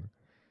settling,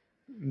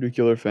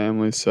 Nuclear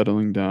family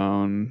settling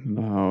down in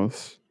the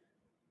house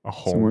a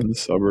somewhere in home. the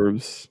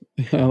suburbs.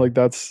 Yeah, Yeah, like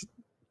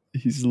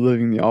he's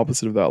living the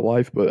opposite of that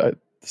life, but at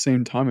the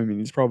same time, I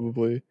mean,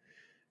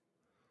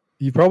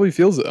 he probably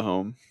feels at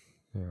home.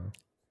 yeah,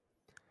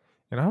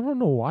 and I don't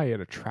know why it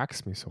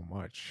attracts me so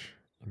much.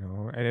 You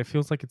know, and it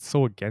feels like it's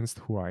so against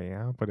who I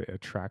am, but it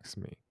attracts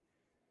me.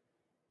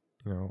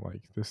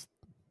 like this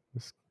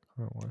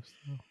kind of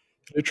lifestyle.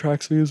 It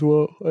attracts me as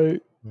well. Yeah.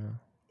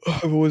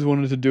 I've always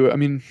wanted to do it. I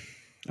mean,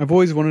 I've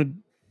always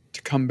wanted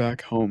to come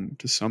back home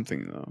to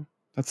something though.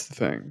 That's the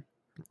thing.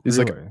 Is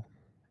like Really?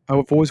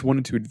 I've always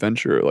wanted to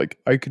adventure. Like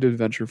I could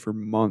adventure for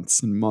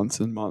months and months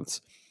and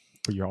months.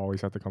 But you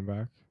always have to come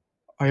back?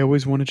 I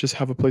always want to just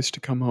have a place to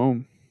come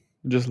home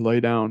and just lay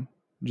down.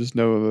 Just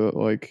know that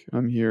like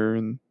I'm here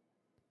and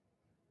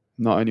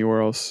not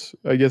anywhere else.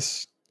 I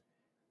guess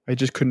I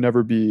just could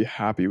never be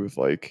happy with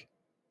like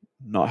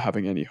not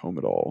having any home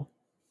at all.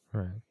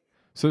 Right.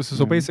 So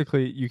Yeah,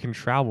 basically, you can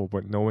travel,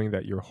 but knowing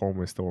that your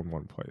home is still in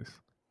one place.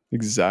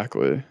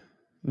 exactly.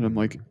 And I'm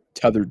like Mm.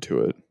 tethered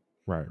to it.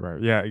 Right,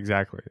 right. Yeah,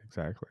 exactly,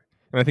 exactly.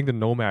 And I think the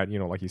nomad,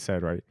 like you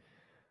said, right?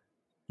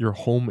 Your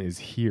home is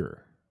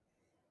here,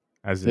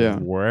 as in Yeah.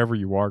 wherever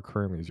you are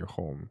currently is your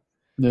home.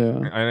 Yeah.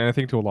 And I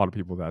think to a lot of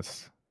people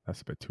that's a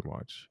bit too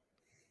much,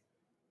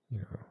 you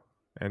know.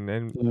 And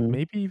then Yeah.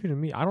 maybe even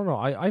me, I don't know.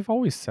 I've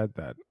always said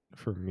that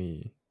for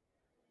me,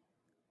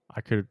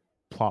 I could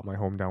plot my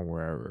home down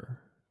wherever.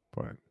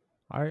 But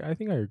I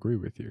think I agree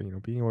with you.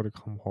 Being able to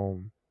come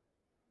home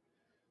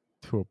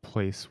to a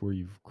place where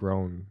you've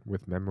grown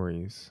with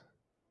memories,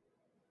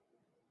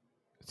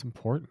 it's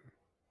important,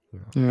 you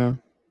know.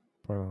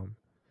 Yeah.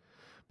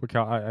 But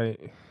Cal,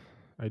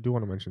 I do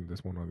want to mention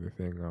this one other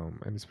thing,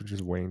 and it's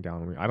just weighing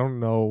down on me. I don't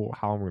know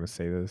how I'm gonna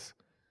say this,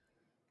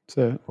 That's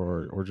it.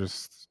 or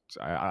just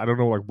I don't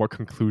know like what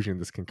conclusion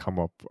this can come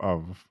up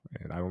of,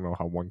 and I don't know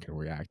how one can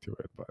react to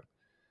it.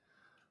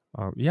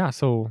 But yeah,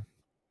 so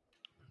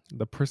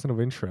the person of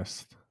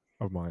interest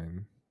of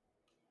mine,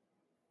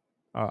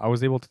 I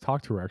was able to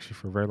talk to her actually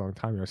for a very long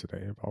time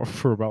yesterday,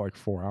 for about like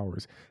 4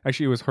 hours.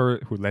 Actually, it was her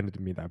who lended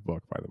me that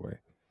book, by the way.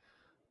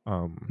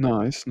 Um,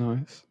 Nice.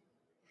 Nice.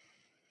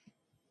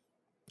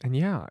 and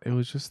yeah, it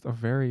was just a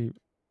very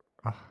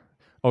uh,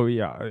 oh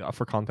yeah,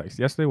 for context,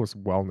 yesterday was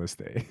wellness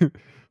day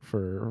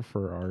for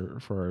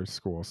our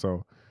school.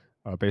 So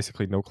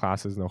basically, no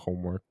classes, no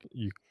homework.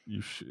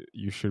 You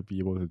should be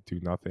able to do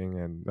nothing,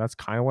 and that's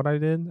kind of what I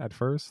did at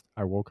first.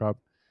 I woke up,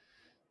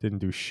 didn't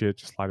do shit,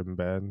 just lied in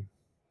bed,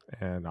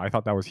 and I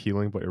thought that was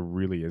healing, but it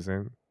really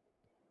isn't.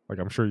 Like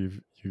I'm sure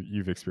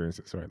you've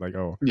experienced this, right? Like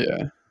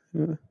Yeah.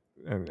 Yeah.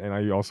 and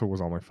I also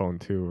was on my phone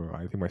too. I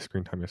think my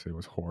screen time yesterday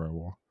was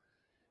horrible.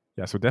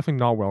 Yeah, so definitely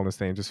not wellness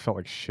day, and just felt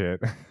like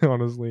shit,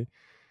 honestly.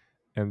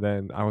 And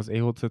then I was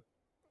able to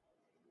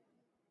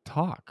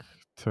talk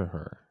to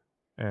her.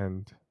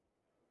 And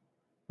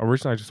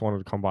originally I just wanted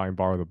to come by and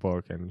borrow the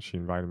book, and she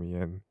invited me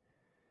in.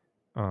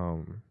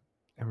 And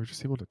we were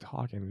just able to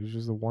talk, and it was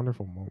just a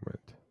wonderful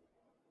moment.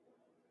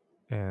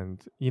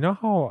 And you know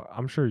how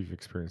I'm sure you've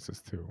experienced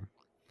this too.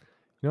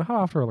 You know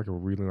how after like a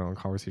really long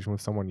conversation with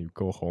someone, you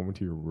go home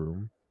into your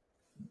room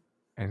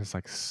and it's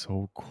like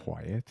so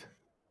quiet,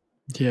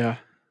 Yeah.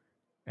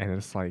 and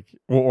it's like,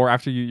 or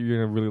after you're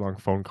in a really long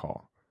phone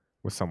call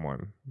with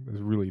someone,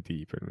 it's really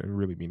deep and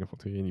really meaningful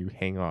to you, and you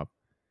hang up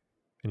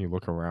and you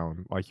look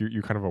around, like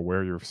you're kind of aware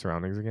of your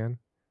surroundings again,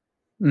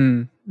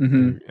 Mm. and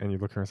Mm-hmm. you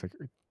look around, it's like,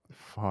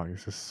 fuck,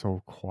 this is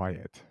so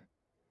quiet.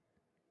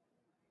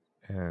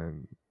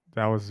 And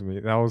that was me.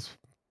 That was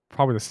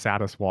probably the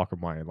saddest walk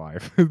of my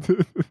life.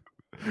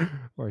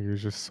 Like it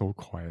was just so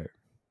quiet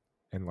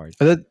and like,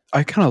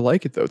 I kind of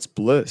like it though. It's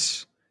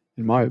bliss,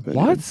 in my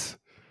opinion. what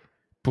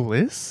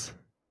bliss?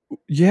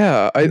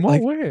 Yeah. I In what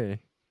like. way?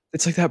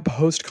 It's like that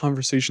post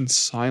conversation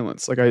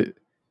silence.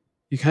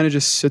 You kind of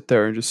just sit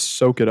there and just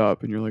soak it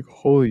up, and you're like,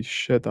 holy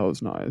shit, that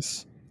was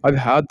nice. I've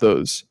had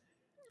those,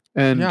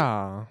 and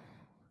Yeah.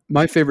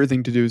 my favorite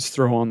thing to do is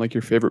throw on like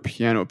your favorite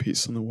piano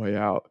piece on the way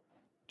out,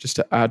 just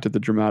to add to the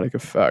dramatic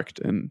effect.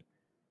 And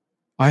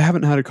I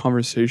haven't had a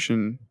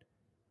conversation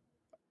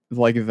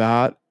like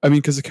that. I mean,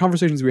 because the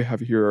conversations we have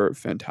here are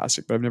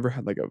fantastic, but we never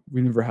had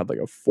like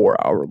a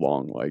 4 hour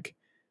long, like,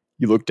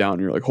 you look down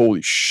and you're like,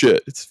 holy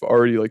shit, it's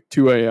already like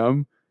 2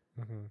 a.m.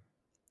 Hmm.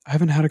 I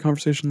haven't had a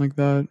conversation like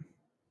that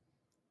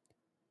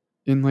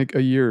in like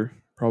a year,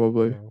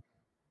 probably. Yeah.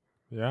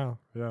 Yeah.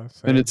 Yeah.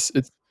 And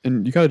Same.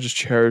 and you gotta just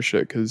cherish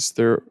it because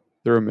they're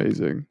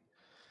amazing.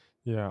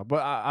 Yeah, but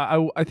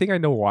I think I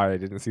know why I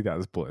didn't see that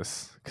as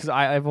bliss, because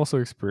I've also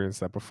experienced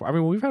that before. I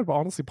mean, we've had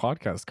honestly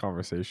podcast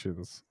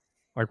conversations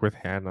like with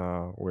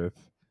Hannah, with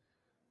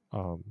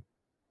um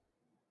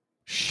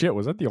shit.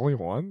 Was that the only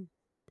one?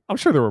 I'm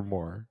sure there were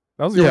more.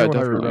 That was the only Yeah, one I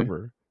definitely.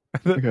 remember.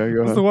 Okay,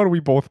 go That's the ahead. one we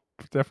both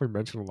definitely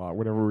mention a lot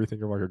whenever we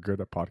think of like a good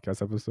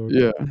podcast episode.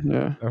 Yeah,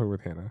 yeah. Definitely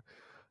with Hannah.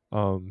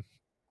 Um,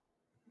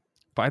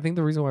 but I think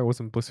the reason why it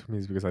wasn't bliss for me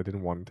is because I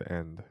didn't want it to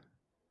end,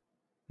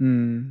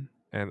 Hmm.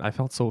 and I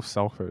felt so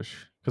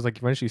selfish. Because like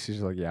eventually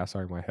she's like, "Yeah,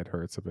 sorry, my head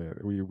hurts a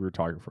bit." We were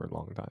talking for a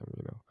long time.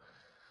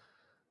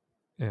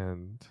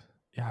 And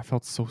yeah, I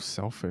felt so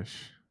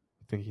selfish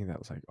thinking that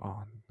was like,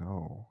 oh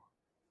no,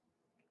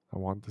 I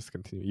want this to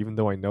continue, even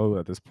though I know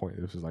at this point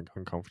this is like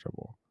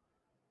uncomfortable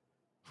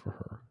for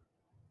her.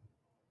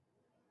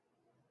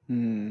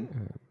 Hmm.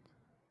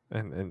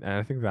 And and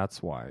I think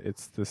that's why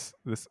it's this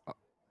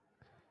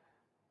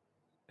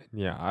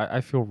yeah,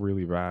 I feel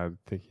really bad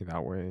thinking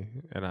that way,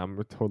 and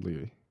I'm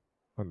totally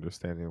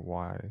understanding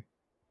why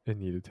it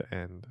needed to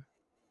end.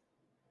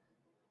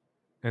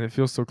 And it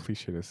feels so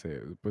cliche to say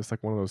it, but it's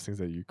like one of those things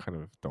that you kind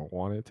of don't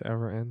want it to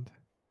ever end.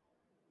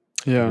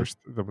 You Yeah. wish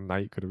the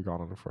night could have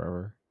gone on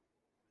forever.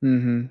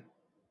 Mm-hmm.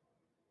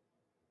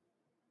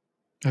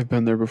 I've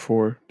been there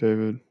before,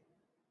 David.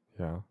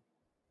 Yeah.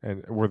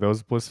 And were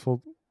those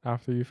blissful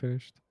after you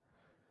finished?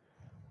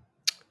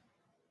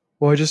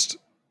 Well,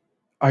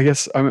 I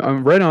guess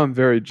I'm right now. I'm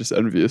very just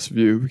envious of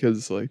you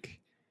because like,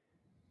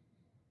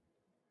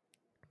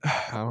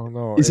 I don't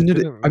know. isn't It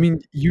it? I didn't.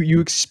 mean, you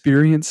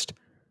experienced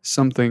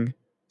something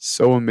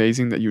so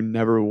amazing that you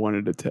never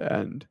wanted it to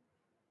end.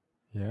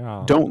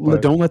 Yeah, but Don't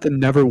let the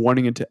never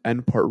wanting it to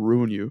end part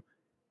ruin you.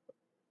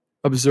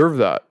 Observe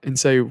that and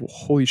say,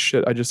 "Holy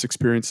shit! I just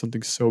experienced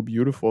something so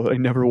beautiful that I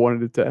never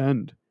wanted it to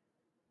end."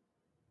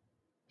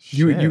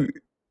 You shit. you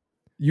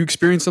you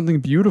experienced something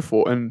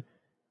beautiful, and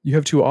you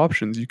have two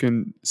options. You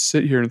can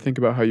sit here and think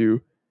about how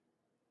you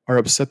are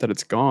upset that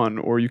it's gone,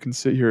 or you can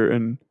sit here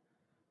and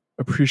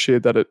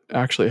appreciate that it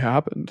actually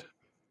happened.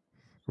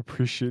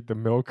 Appreciate the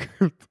milk,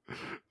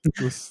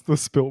 the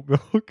spilt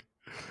milk.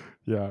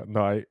 Yeah,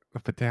 no,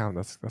 but damn,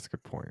 that's a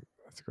good point.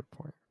 That's a good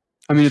point.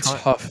 I I'm mean, it's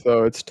trying. tough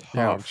though. It's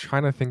Yeah, I'm tough.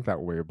 trying to think that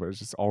way, but it's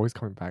just always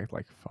coming back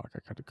like, fuck, I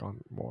could have gone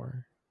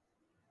more.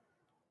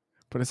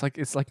 But it's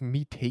like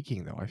me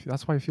taking though.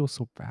 That's why I feel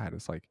so bad.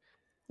 It's like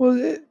Well,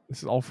 this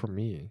is all for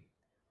me.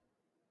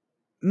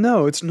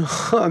 no, it's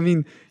not. I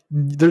mean,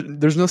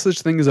 there's no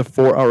such thing as a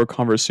 4 hour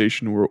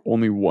conversation where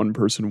only one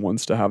person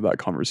wants to have that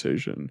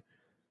conversation.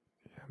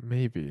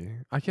 Maybe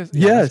I guess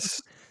yeah. That's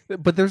just. Yes,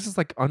 But there's this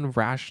like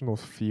unrational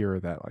fear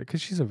that like,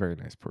 cause she's a very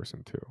nice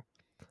person too,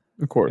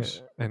 of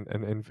course.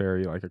 and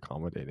very like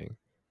accommodating.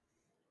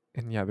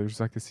 And yeah, there's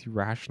like this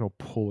irrational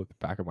pull at the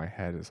back of my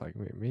head. It's like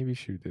maybe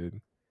she did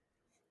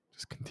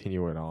just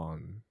continue it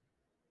on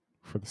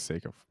for the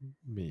sake of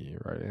me,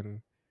 right?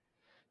 And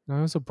I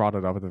also brought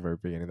it up at the very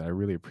beginning that I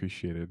really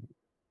appreciated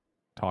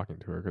talking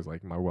to her because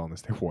like my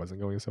wellness day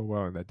wasn't going so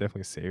well, and that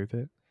definitely saved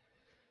it.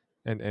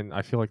 And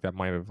I feel like that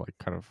might have like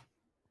kind of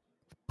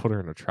put her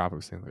in a trap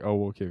of saying like,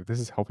 oh, okay, if this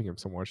is helping him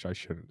so much, I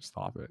shouldn't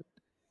stop it.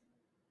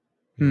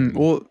 Maybe.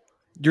 Well,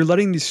 you're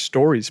letting these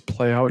stories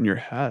play out in your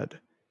head,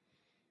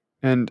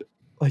 and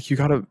like you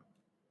gotta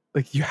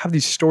like you have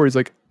these stories.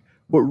 Like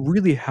what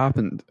really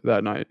happened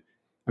that night.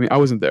 I mean, I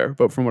wasn't there,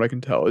 but from what I can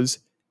tell, is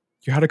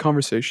you had a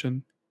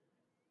conversation,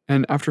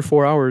 and after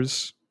 4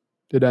 hours,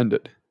 it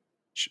ended.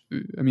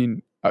 I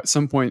mean, at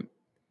some point,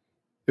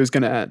 it was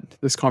going to end.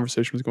 This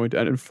conversation was going to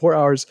end. And 4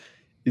 hours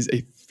is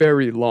a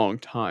very long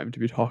time to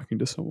be talking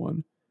to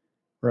someone,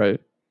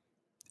 right?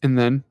 And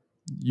then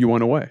you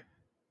went away.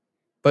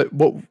 But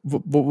what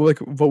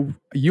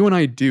you and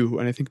I do,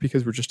 and I think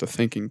because we're just a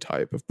thinking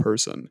type of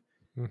person,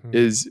 Mm-hmm.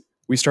 is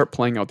we start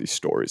playing out these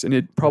stories. And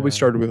it probably Yeah.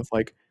 started with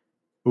like,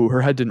 "Oh,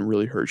 her head didn't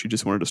really hurt. She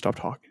just wanted to stop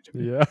talking to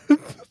me." Yeah.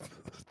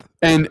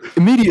 And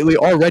immediately,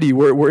 already,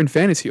 we're in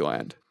fantasy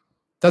land.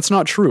 That's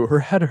not true. Her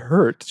head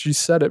hurt. She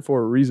said it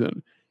for a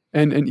reason.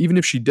 And even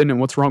if she didn't,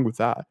 what's wrong with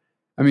that?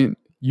 I mean,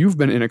 you've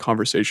been in a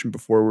conversation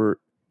before where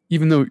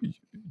even though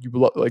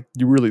like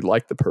you really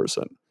like the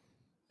person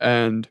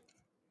and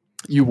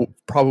you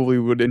probably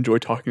would enjoy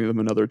talking to them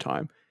another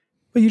time,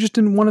 but you just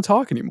didn't want to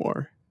talk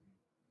anymore,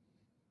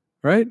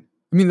 right?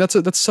 I mean, that's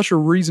such a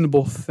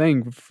reasonable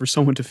thing for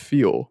someone to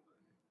feel.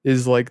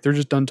 Is like they're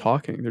just done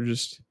talking.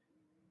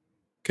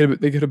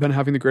 They could have been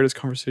having the greatest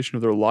conversation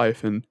of their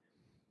life, and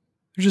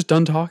they're just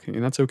done talking,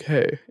 and that's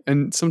okay.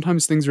 And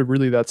sometimes things are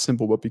really that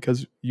simple, but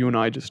because you and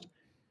I just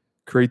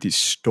create these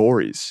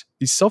stories,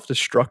 these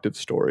self-destructive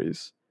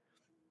stories,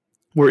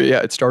 where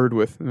yeah, it started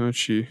with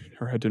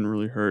her head didn't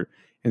really hurt,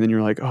 and then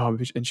you're like, oh,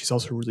 and she's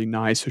also really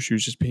nice, so she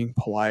was just being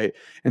polite,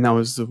 and that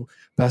was the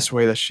best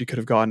way that she could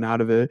have gotten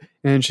out of it.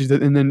 And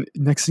then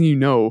next thing you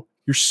know,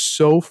 you're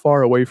so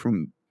far away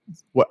from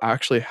what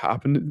actually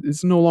happened.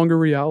 It's no longer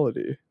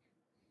reality,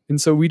 and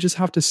so we just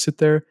have to sit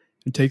there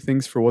and take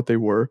things for what they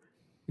were,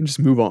 and just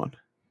move on.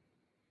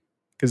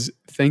 Because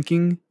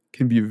thinking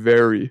can be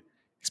very,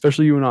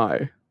 especially you and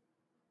I,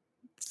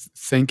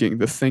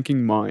 the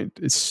thinking mind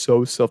is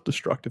so self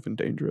destructive and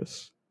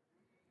dangerous.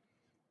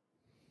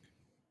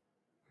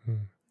 Hmm.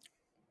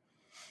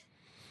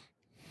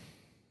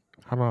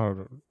 I don't know how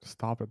to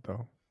stop it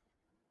though.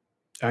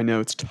 I know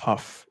it's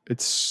tough.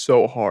 It's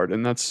so hard.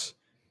 And that's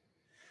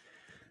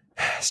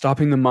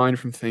stopping the mind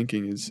from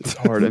thinking is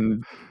hard.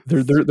 And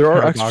It's there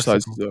are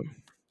exercises paradoxical. though.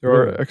 There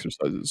Really? are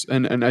exercises.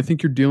 And I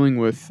think you're dealing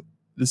with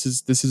this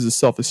is a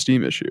self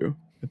esteem issue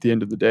at the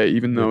end of the day,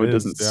 even It though it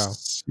is,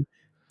 doesn't yeah.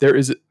 there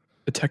is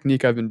a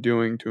technique I've been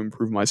doing to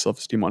improve my self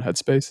esteem on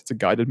Headspace. It's a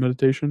guided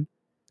meditation.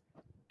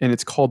 And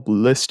it's called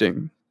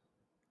listing,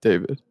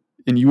 David,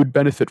 and you would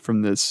benefit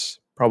from this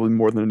probably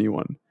more than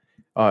anyone.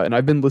 And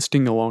I've been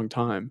listing a long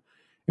time.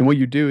 And what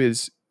you do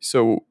is,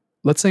 so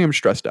let's say I'm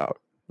stressed out.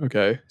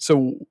 Okay.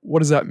 So what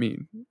does that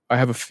mean? I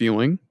have a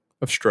feeling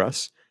of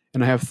stress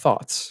and I have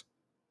thoughts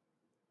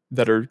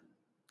that are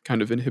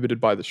kind of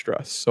inhibited by the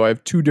stress. So I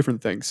have two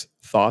different things,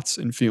 thoughts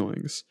and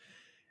feelings.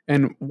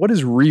 And what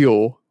is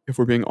real, if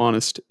we're being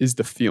honest, is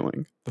the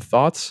feeling. The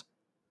thoughts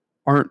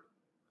aren't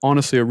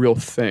honestly a real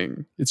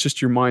thing. It's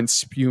just your mind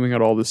spewing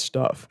out all this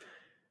stuff.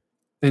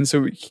 And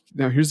so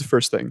now here's the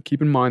first thing.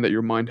 Keep in mind that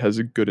your mind has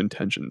good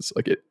intentions.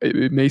 Like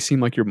it may seem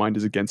like your mind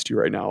is against you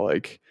right now,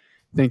 like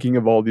thinking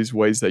of all these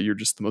ways that you're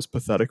just the most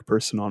pathetic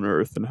person on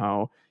earth and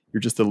how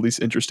you're just the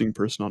least interesting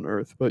person on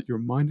earth, but your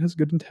mind has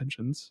good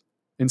intentions.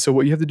 And so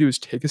what you have to do is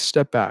take a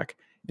step back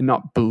and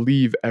not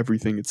believe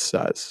everything it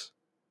says.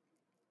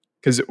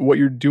 Because what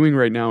you're doing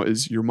right now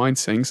is your mind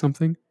saying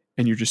something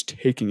and you're just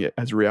taking it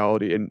as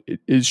reality and it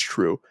is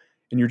true.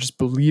 And you're just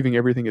believing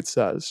everything it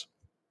says.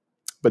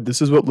 But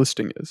this is what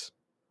listing is,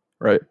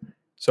 right?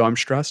 So I'm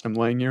stressed. I'm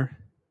laying here.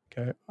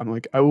 Okay. I'm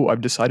like, oh,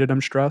 I've decided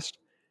I'm stressed.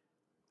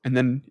 And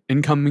then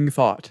incoming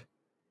thought.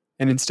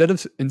 And instead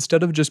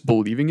of just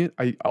believing it,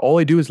 all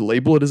I do is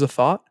label it as a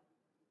thought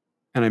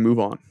and I move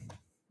on.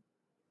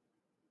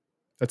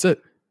 That's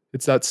it.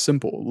 It's that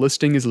simple.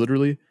 Listing is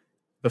literally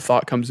the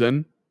thought comes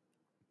in,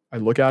 I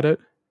look at it,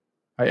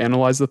 I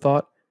analyze the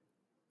thought,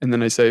 and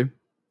then I say,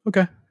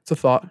 okay, it's a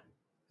thought.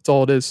 That's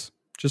all it is,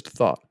 just a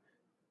thought.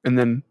 And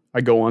then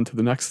I go on to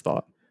the next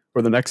thought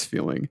or the next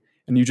feeling.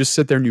 And you just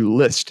sit there and you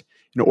list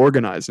and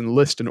organize and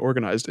list and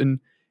organize. And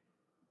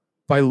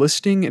by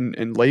listing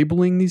and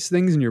labeling these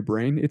things in your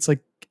brain, it's like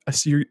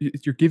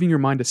you're giving your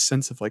mind a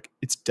sense of like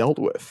it's dealt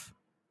with.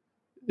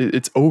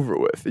 It's over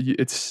with.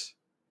 It's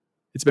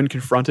been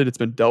confronted, it's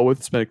been dealt with,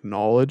 it's been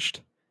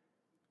acknowledged.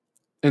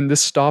 And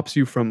this stops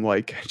you from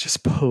like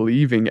just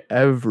believing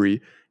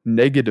every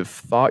negative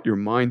thought your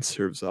mind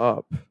serves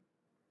up. I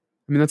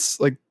mean, that's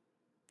like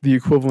the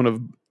equivalent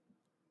of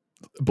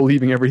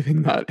believing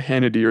everything that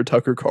Hannity or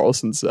Tucker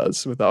Carlson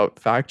says without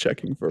fact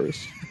checking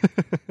first.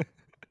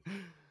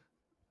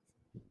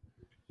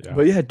 Yeah.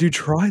 But yeah, dude,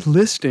 try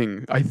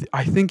listing.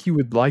 I think you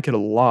would like it a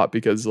lot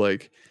because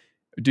like,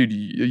 dude,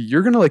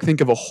 you're gonna like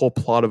think of a whole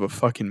plot of a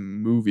fucking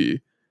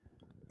movie.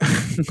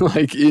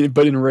 Like,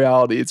 but in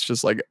reality, it's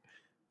just like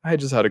I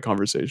just had a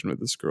conversation with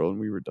this girl and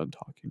we were done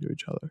talking to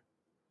each other.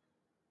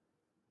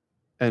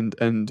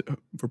 And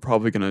we're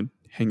probably gonna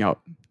hang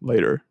out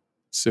later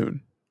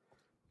soon.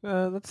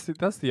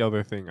 That's the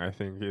other thing I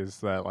think is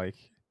that like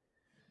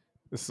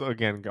this is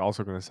again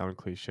also going to sound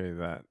cliche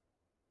that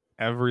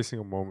every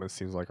single moment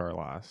seems like our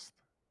last,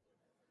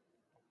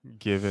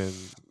 given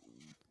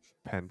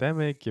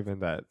pandemic, given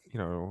that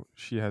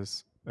she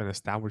has an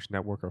established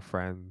network of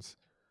friends,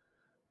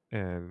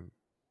 and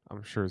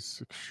I'm sure is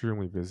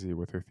extremely busy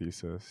with her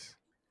thesis,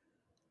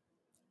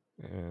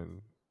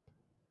 and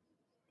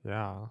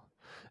yeah.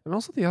 And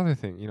also the other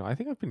thing, I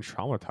think I've been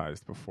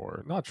traumatized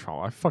before. Not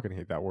trauma. I fucking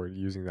hate that word,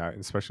 using that,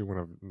 especially when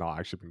I've not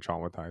actually been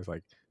traumatized.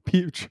 Like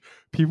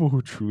people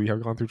who truly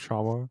have gone through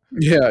trauma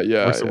Yeah,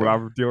 yeah, versus what yeah.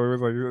 I'm dealing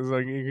with, like it's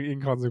like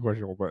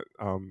inconsequential. But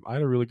I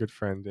had a really good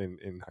friend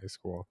in high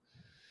school,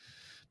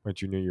 my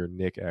junior year,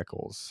 Nick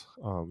Eccles.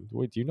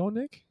 Wait, do you know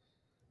Nick?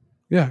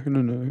 Yeah,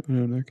 no,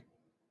 Nick.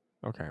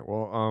 Okay,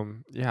 well,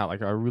 yeah,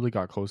 like I really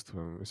got close to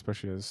him,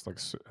 especially as like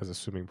as a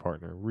swimming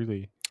partner.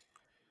 Really,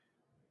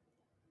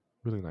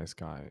 really nice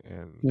guy,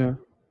 and Yeah.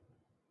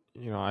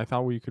 I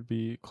thought we could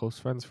be close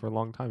friends for a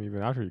long time,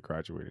 even after he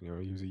graduated.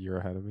 He was a year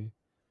ahead of me.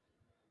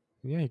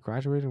 And yeah, he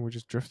graduated, and we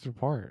just drifted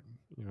apart.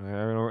 And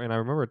I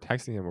remember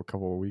texting him a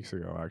couple of weeks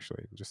ago,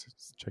 actually,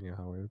 just checking out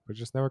how it, but it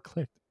just never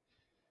clicked.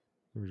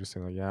 We were just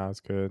saying like, yeah, it's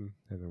good,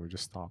 and then we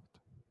just stopped.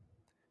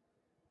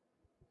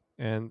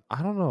 And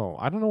I don't know.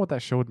 I don't know what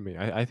that showed me.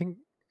 I think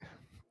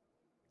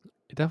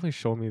it definitely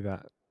showed me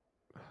that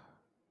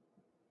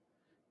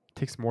it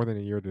takes more than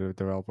a year to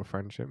develop a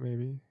friendship,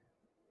 maybe.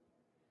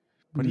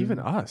 But even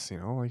Mm. us,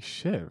 like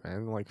shit,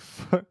 man. Like,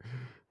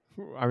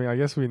 I mean, I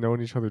guess we've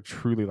known each other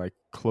truly like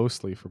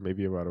closely for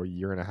maybe about a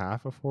year and a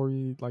half before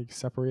we like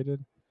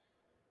separated.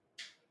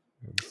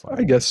 And it's I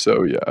like, guess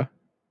so, yeah.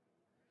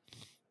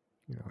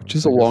 Which it's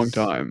is a like long this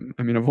time.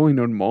 I mean, I've only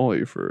known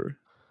Molly for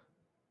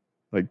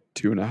like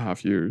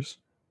 2.5 years.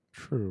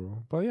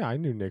 true, but yeah, I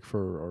knew Nick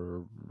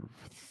for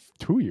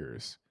 2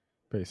 years,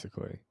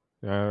 basically,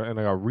 and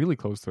I got really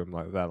close to him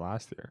like that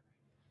last year.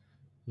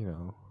 You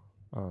know,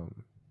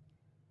 um,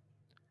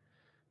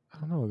 I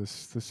don't know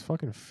this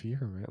fucking fear,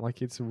 man.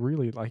 Like it's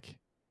really like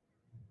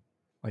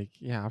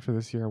yeah. After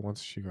this year,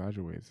 once she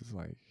graduates, it's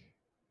like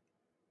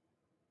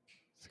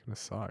it's gonna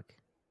suck.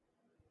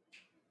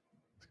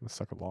 It's gonna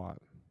suck a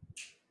lot.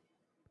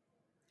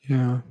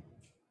 Yeah.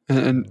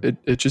 And Yeah.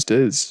 it just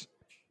is.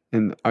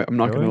 And I'm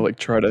not gonna Really? like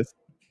try to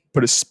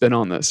put a spin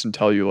on this and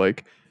tell you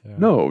like, Yeah.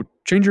 no,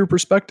 change your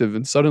perspective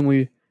and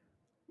suddenly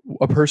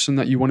a person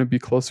that you want to be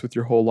close with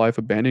your whole life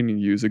abandoning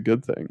you is a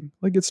good thing.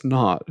 Like it's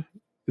not.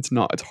 It's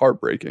not. It's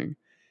heartbreaking.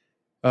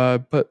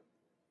 But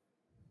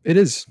it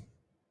is.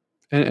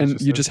 And It's and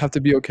just you just have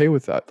to be okay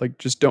with that. Like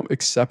just don't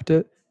accept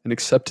it. And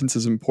acceptance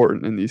is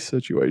important in these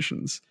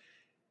situations.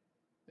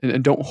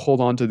 And don't hold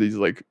on to these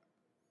like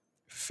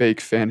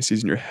fake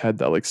fantasies in your head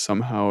that like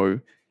somehow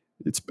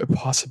it's a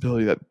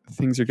possibility that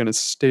things are going to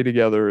stay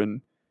together.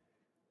 And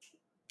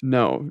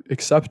no,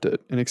 accept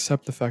it and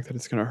accept the fact that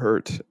it's going to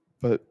hurt,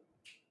 but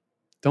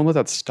don't let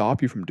that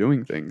stop you from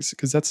doing things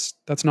because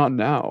that's not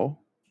now.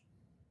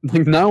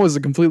 Like now is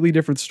a completely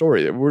different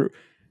story.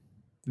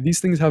 these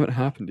things haven't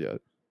happened yet.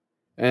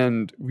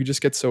 And we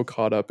just get so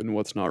caught up in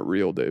what's not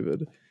real,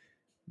 David,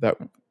 that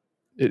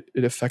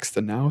it affects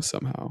the now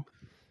somehow.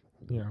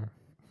 Yeah.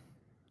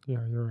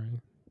 Yeah, you're right.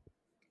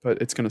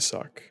 But it's gonna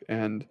suck.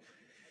 And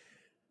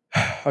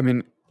I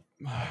mean,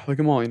 look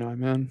at Molly and I,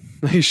 man.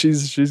 Like,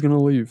 she's gonna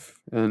leave,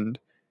 and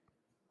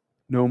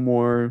no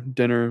more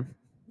dinner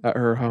at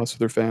her house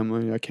with her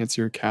family. I can't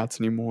see her cats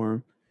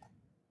anymore.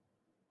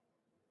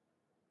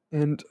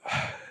 And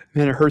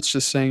man, it hurts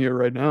just saying it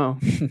right now.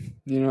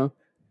 You know,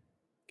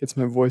 gets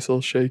my voice a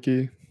little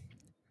shaky,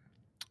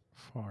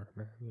 Fuck,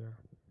 man.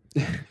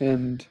 Yeah.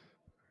 and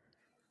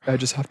I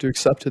just have to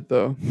accept it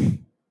though.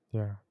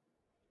 Yeah.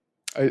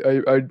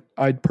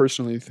 I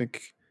personally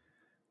think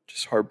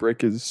just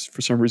heartbreak is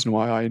for some reason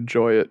why I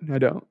enjoy it. I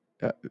don't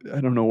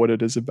know what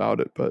it is about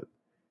it, but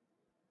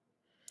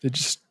it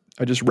just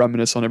I just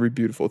reminisce on every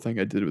beautiful thing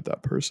I did with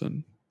that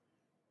person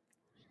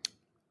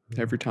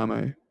Yeah. every time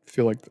I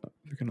feel like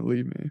they're gonna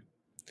leave me.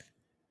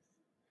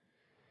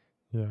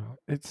 Yeah.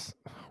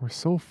 We're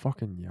so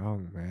fucking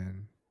young,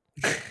 man.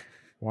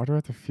 Why do I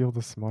have to feel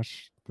this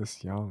much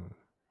this young?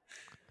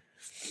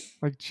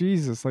 Like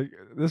Jesus, like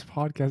this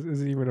podcast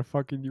isn't even a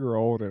fucking year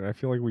old, and I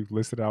feel like we've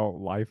listed out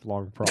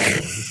lifelong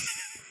problems.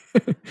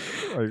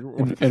 Like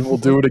what the And we'll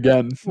do it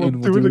again, We'll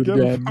and we'll do it do it again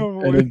again, and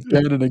probably.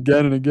 again, and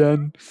again, and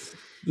again.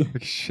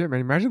 Like shit, man.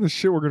 Imagine the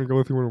shit we're gonna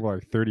go through when we're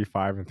like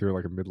 35 and through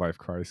like a midlife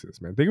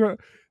crisis, man. Think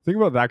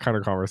about that kind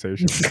of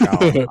conversation. Like,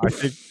 Cal,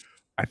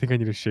 I think I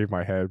need to shave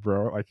my head,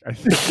 bro. Like I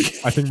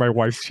think my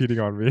wife's cheating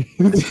on me.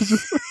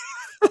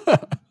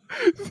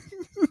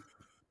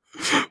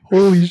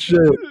 Holy shit.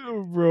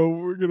 Bro,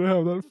 we're gonna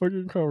have that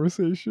fucking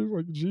conversation.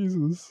 Like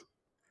Jesus.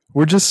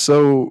 We're just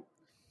so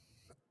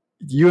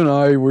you and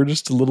I, we're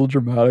just a little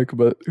dramatic,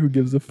 but who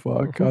gives a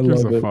fuck? Who I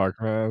gives love a it.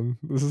 fuck, man?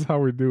 This is how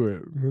we do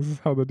it. This is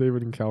how the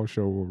David and Cal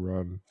show will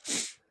run.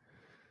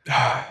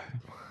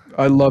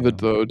 I love it Yeah.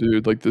 though,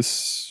 dude. Like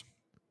this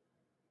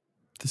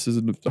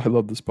is I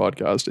love this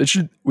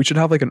podcast. We should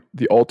have like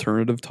the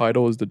alternative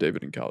title is the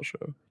David and Cal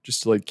show,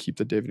 just to like keep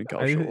the David and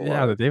Cal show Yeah,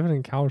 the alive. David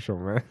and Cal show,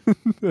 man.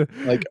 Like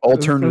That's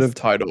alternative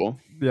title.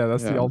 yeah,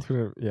 that's the Yeah.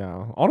 alternate.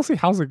 Yeah, honestly,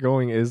 how's it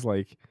going is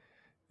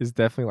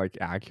definitely like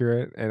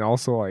accurate, and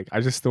also like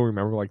I just still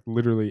remember like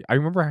literally. I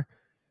remember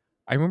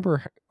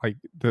like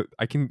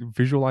I can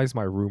visualize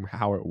my room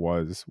how it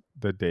was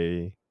the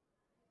day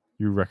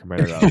you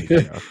recommended that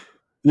idea.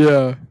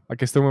 Yeah.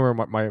 Like I still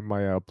remember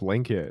my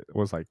blanket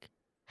was like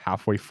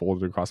halfway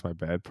folded across my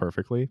bed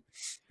perfectly.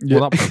 Well, Yeah.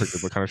 not perfectly,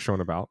 but kind of shown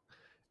about.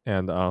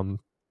 And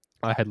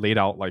I had laid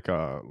out like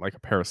a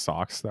pair of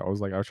socks that was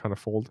like I was trying to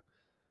fold.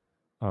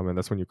 And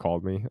that's when you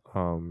called me.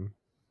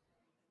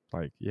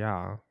 Like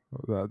yeah,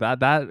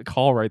 that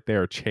call right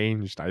there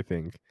changed, I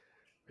think,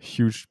 a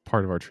huge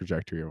part of our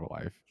trajectory of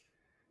life.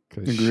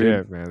 Cause Agreed.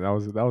 shit, man, that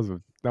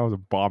was a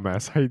bomb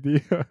ass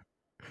idea.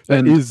 That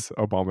And is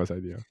a bomb ass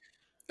idea.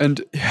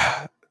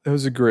 yeah, that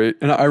was a great.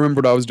 And I remember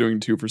what I was doing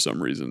too for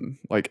some reason.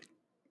 Like,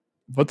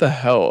 what the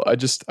hell? I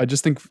just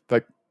think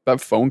like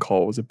that phone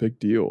call was a big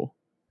deal.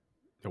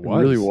 It It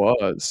really was.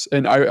 was.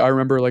 And I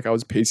remember like I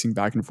was pacing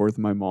back and forth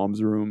in my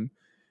mom's room,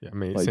 Yeah,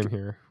 mate, like same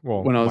here.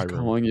 Well, when I my was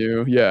room. calling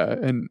you. Yeah.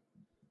 And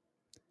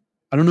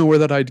I don't know where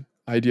that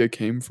idea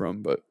came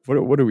from, but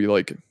what are we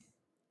like?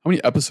 How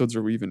many episodes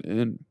are we even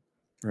in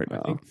right I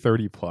now? think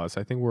 30 plus.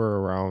 I think we're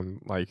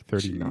around like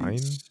 39.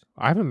 Jeez.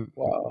 I haven't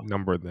Wow.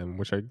 numbered them,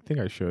 which I think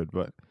I should,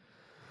 but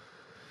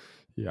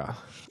yeah.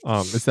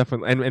 It's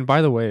definitely and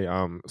by the way,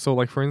 so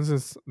like for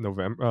instance,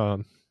 November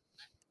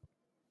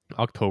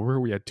October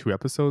we had 2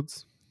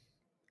 episodes,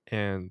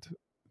 and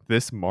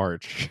this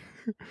March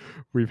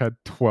we've had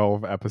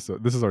 12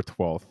 episodes. This is our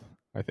 12th,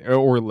 I think,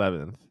 or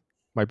 11th.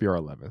 Might be our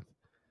 11th.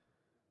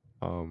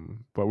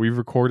 But we've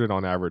recorded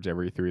on average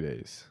every 3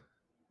 days.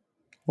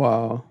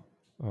 Wow.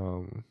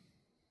 Um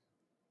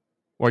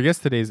well, I guess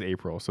today's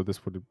April, so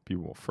this would be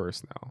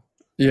first now.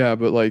 Yeah,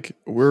 but like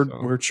So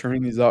we're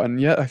churning these out, and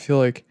yet I feel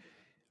like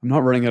I'm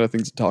not running out of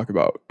things to talk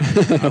about. I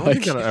don't think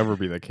Like, that'll ever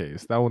be the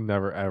case. That will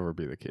never ever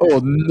be the oh,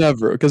 case.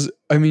 never. Because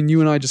I mean,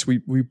 you and I just we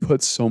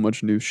put so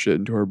much new shit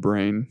into our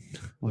brain.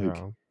 Like,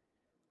 Yeah,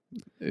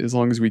 as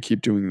long as we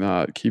keep doing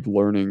that, keep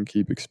learning,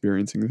 keep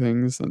experiencing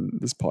things, then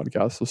this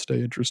podcast will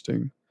stay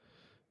interesting.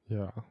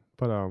 yeah.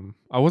 But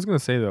I was gonna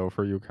say though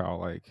for you, Cal,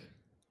 like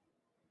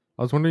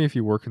I was wondering if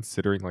you were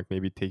considering like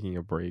maybe taking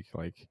a break,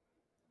 like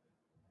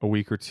a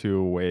week or two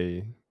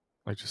away,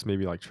 like just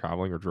maybe like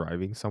traveling or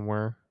driving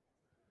somewhere.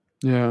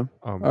 Yeah,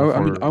 I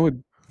mean, Before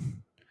would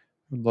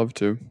love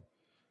to.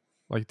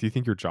 like, do you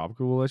think your job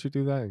will let you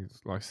do that? And,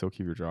 like, still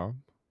keep your job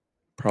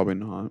Probably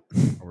not.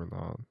 or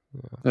not?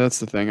 Yeah. That's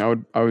the thing. I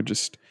would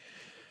just.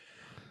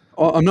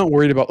 I'm not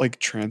worried about like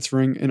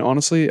transferring, and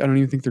honestly, I don't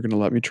even think they're gonna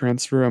let me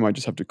transfer. I might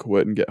just have to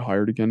quit and get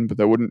hired again, but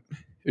that wouldn't.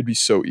 It'd be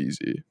so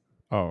easy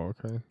Oh,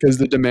 okay. because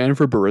the demand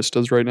for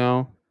baristas right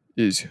now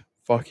is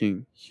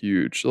fucking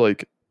huge.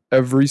 Like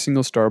every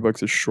single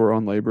Starbucks is short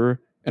on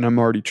labor, and I'm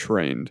already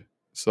trained,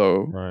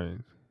 so Right.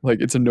 like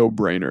it's a no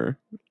brainer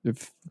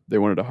if they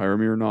wanted to hire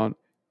me or not.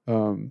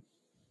 Um,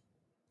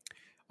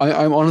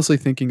 I'm honestly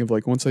thinking of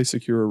like once I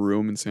secure a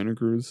room in Santa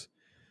Cruz,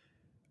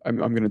 I'm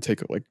gonna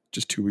take like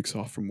just 2 weeks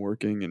off from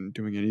working and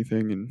doing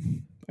anything,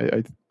 and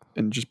I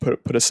and just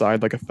put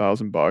aside like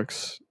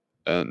 $1,000,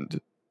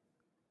 and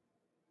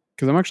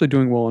because I'm actually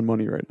doing well on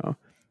money right now,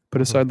 put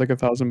Mhm. aside like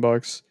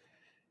 $1,000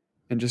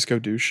 and just go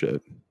do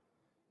shit.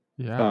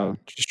 Yeah,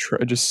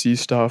 Just see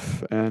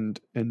stuff and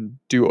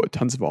do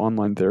tons of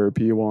online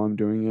therapy while I'm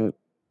doing it,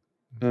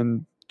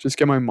 and just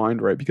get my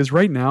mind right because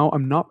right now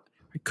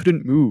I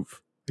couldn't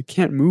move. I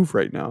can't move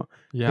right now.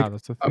 yeah, Like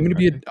that's the thing. I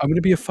think I'm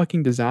gonna be a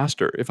fucking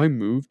disaster if I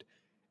moved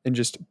and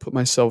just put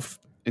myself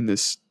in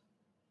this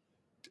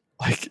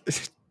like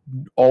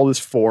all this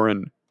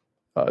foreign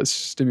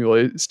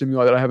stimuli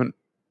that I haven't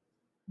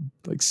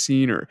like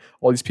seen, or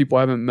all these people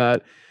I haven't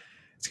met.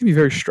 It's gonna be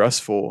very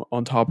stressful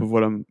on top of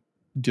what I'm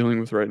dealing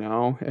with right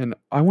now. And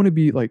I want to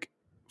be like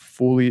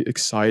fully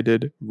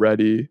excited,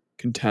 ready,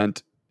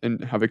 content,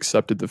 and have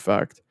accepted the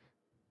fact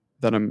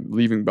that I'm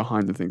leaving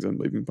behind the things I'm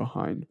leaving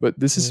behind. But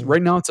this is yeah,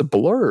 right now, it's a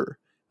blur.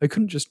 I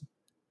couldn't just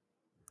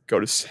go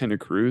to Santa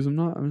Cruz. I'm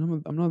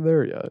not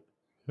there yet.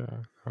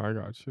 yeah, I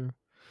got you.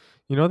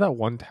 You know that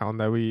one town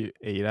that we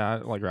ate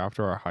at like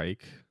after our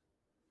hike?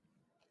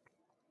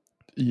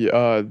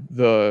 Yeah,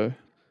 the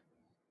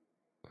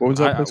what was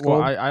that place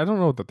Well, called? I don't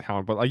know the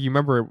town, but like you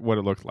remember what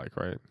it looked like,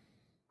 right?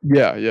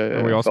 Yeah, yeah, yeah,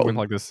 And we yeah. also went Felton.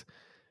 like this.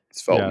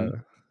 It's Yeah.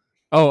 Felton.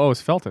 Oh,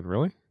 it's Felton,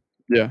 really?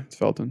 Yeah, it's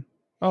Felton.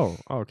 Oh,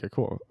 okay,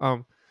 cool.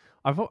 I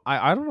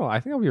don't know. I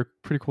think that would be a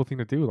pretty cool thing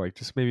to do. Like,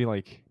 just maybe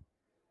like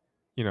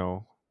you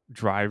know,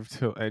 drive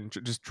to and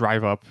just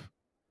drive up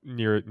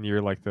near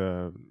like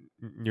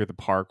near the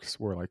parks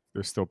where like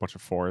there's still a bunch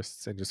of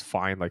forests and just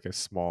find like a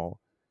small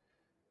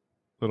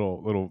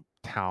little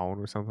town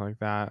or something like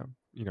that.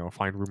 You know,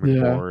 find room and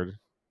Yeah, board,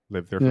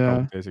 live there for a couple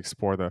yeah, of days,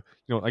 explore the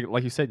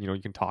like you said,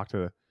 you can talk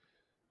to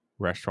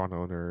restaurant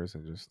owners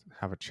and just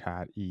have a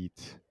chat,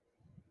 eat.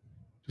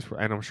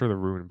 And I'm sure the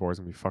room and board's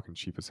gonna be fucking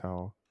cheap as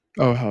hell.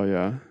 oh hell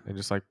yeah. And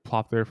just like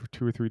plop there for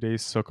 2 or 3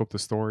 days, soak up the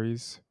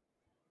stories,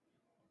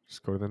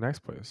 just go to the next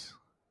place.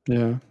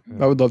 Yeah, I And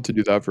would love to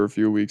do that for a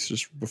few weeks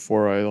just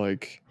before I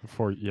like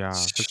before, yeah,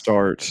 because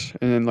start.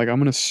 And then like I'm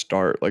gonna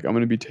start. Like I'm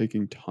gonna be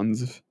taking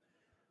tons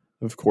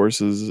of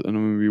courses, and I'm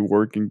gonna be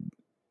working.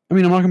 I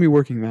mean, I'm not gonna be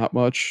working that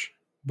much,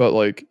 but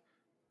like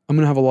I'm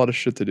gonna have a lot of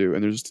shit to do.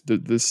 And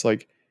this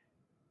like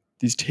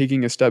these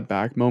taking a step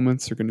back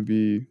moments are gonna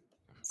be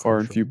far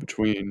and crucial. few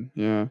between.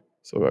 Yeah,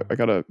 so Yeah,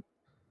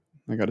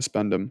 I gotta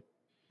spend them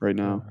right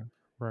now.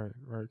 yeah,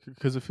 right.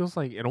 Because it feels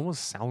like it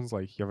almost sounds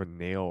like you have a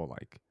nail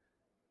like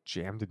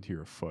jammed into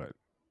your foot.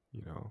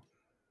 You know,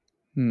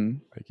 Hmm.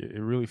 like it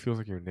really feels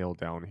like you're nailed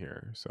down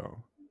here.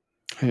 So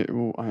I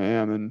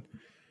am, and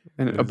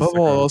it's above just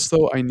like all a else,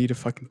 though, I need a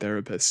fucking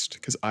therapist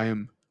because I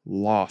am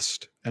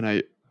lost,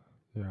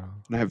 yeah,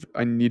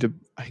 I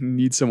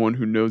need someone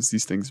who knows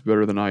these things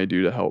better than I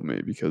do to help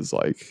me because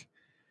like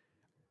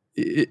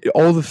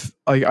all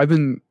like I've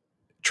been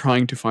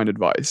trying to find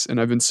advice, and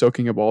I've been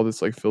soaking up all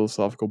this like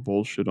philosophical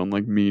bullshit on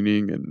like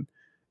meaning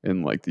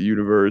and like the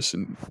universe,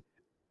 and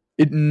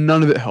it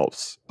none of it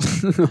helps.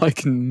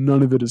 Like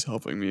none of it is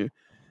helping me.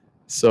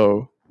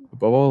 So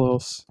above all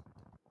else,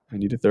 I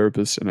need a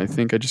therapist, and I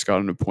think I just got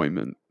an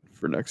appointment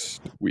for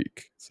next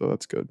week, so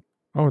that's good.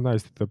 oh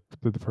nice. The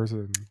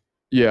person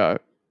Yeah,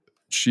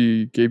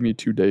 she gave me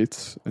 2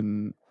 dates,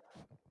 and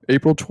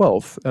April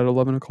 12th at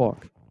 11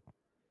 o'clock.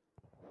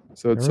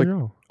 So there it's we like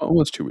go.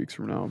 almost 2 weeks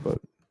from now, but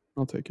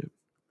I'll take it.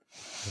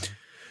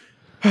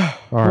 Yeah.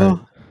 All right.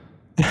 Well,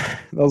 that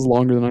was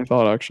longer than I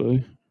thought,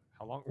 actually.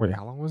 How long? Wait,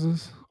 how long was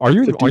this? Are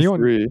you on?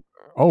 53.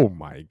 Oh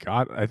my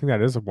god! I think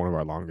that is one of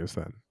our longest.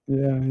 Then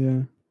Yeah,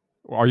 yeah.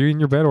 are you in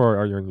your bed or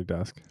are you on your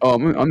desk? Oh,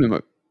 I'm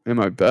in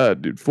my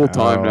bed, dude. Full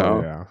time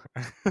Oh now.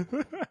 yeah.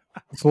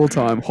 Full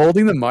time.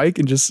 Holding the mic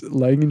and just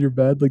laying in your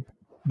bed, like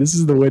this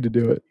is the way to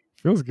do it.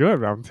 Feels good,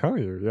 man, I'm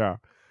telling you. Yeah.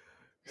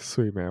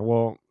 Sweet man.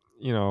 Well,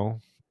 you know,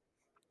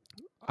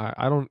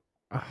 I don't.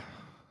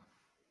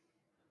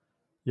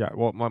 Yeah.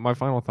 Well, my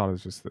final thought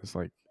is just this: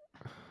 like,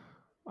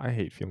 I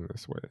hate feeling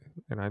this way,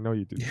 and I know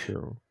you do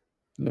too.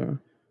 Yeah.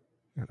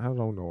 And I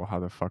don't know how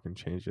to fucking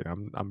change it.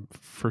 I'm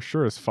for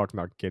sure as fuck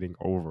not getting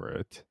over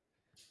it.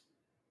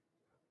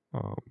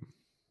 Um,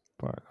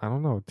 but I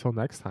don't know. Till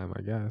next time,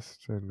 I guess.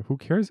 And who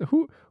cares?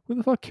 Who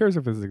the fuck cares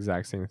if it's the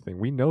exact same thing?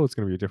 We know it's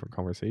gonna be a different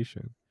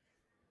conversation.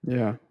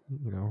 Yeah.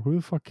 You know, who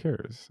the fuck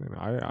cares? And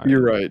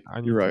You're right. I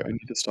You're need right. to. I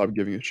need to stop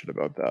giving a shit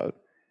about that.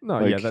 No,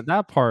 yeah, Like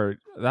that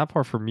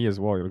part for me as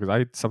well, because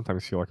I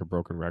sometimes feel like a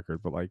broken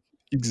record, but like,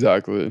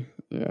 exactly.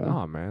 Yeah.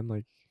 nah, man,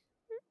 like,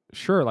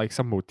 sure, like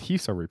some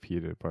motifs are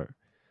repeated, but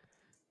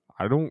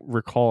I don't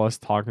recall us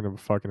talking about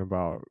fucking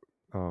about,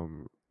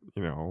 um,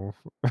 you know,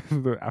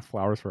 the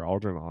flowers for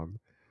Algernon on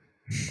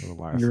the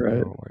last You're right.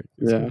 note. Like,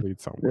 it's gonna Yeah.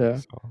 lead somewhere. Yeah.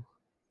 So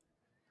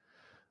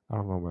I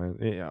don't know, man.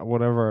 Yeah,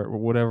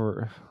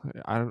 whatever.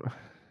 I don't.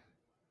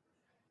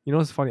 You know,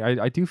 it's funny.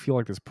 I do feel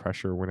like this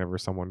pressure whenever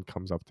someone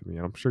comes up to me,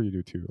 and I'm sure you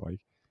do too.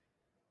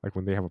 Like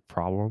when they have a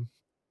problem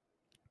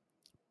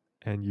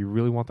and you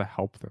really want to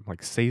help them,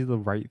 like say the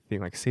right thing,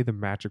 like say the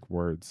magic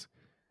words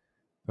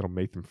that'll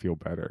make them feel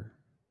better.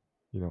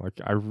 You know,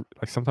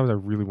 like sometimes I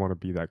really want to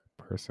be that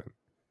person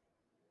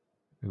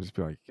and just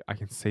be like, I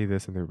can say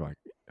this, and they're like,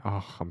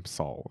 oh, I'm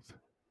solved.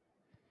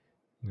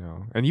 You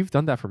know, and you've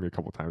done that for me a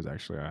couple times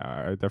actually.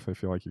 I definitely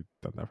feel like you've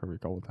done that for me a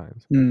couple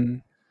times.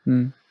 Mm.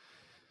 Mm.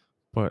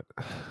 But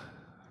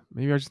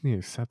maybe I just need to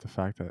accept the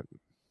fact that,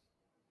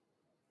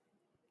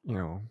 you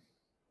know,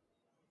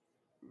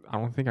 I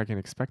don't think I can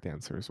expect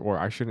answers, or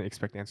I shouldn't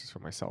expect answers for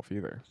myself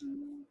either.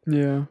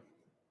 Yeah,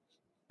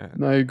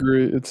 And I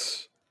agree.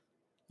 It's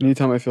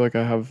anytime I feel like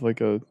I have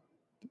like a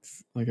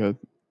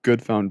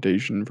good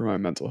foundation for my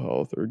mental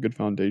health or a good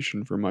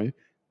foundation for my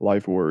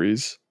life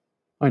worries,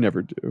 I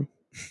never do.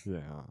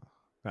 yeah,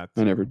 that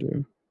I never too.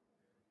 do.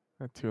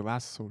 That too.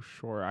 Last so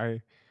short.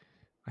 I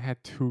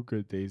had 2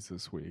 good days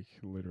this week,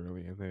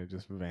 literally, and then it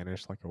just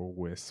vanished like a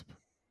wisp.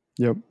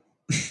 Yep.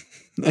 It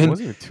And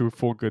wasn't even 2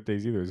 full good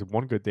days either. It was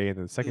 1 good day, and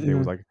then the second day yeah,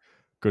 was like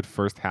good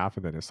first half,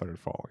 and then it started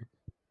falling.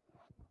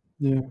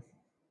 yeah.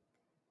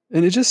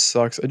 And it just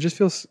sucks. I just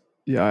feel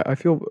yeah, I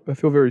feel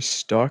very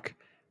stuck,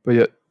 but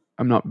yet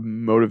I'm not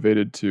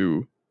motivated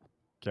to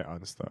Get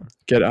unstuck.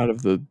 get out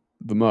of the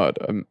mud.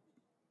 And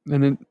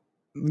it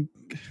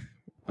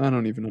I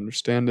don't even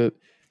understand it.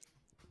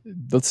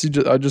 Let's see.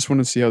 I just want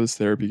to see how this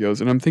therapy goes,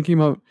 and I'm thinking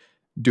about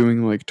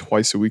doing like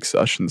twice a week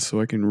sessions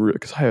so I can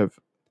because I have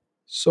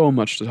so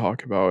much to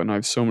talk about and I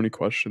have so many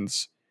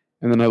questions,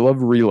 and then I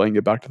love relaying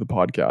it back to the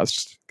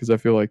podcast because I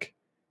feel like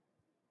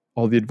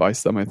all the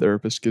advice that my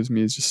therapist gives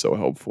me is just so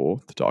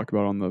helpful to talk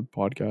about on the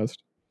podcast.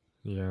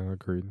 Yeah,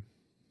 agreed.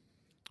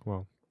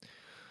 Well,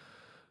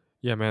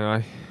 yeah,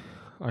 man.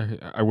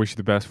 I wish you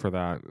the best for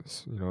that.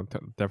 You know,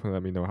 definitely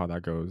let me know how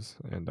that goes.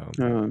 And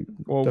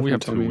well, we Definitely have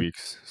tell 2 me.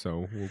 weeks,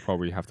 so we'll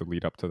probably have to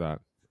lead up to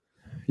that.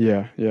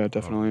 Yeah, yeah, Um,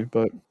 definitely.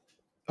 But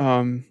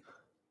um,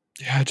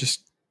 yeah,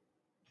 just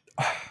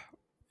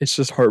it's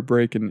just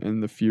heartbreak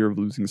and the fear of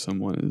losing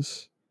someone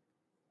is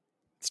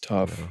it's yeah,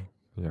 tough.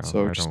 yeah.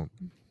 So I just don't.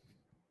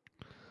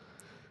 I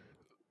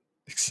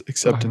don't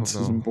acceptance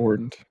is know.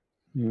 important.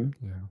 Yeah.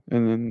 Yeah.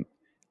 And then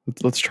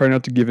let's try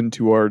not to give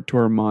into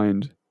our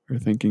mind or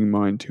thinking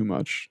mind too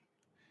much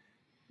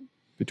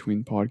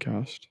between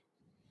podcast.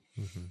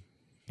 Hmm.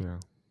 Yeah.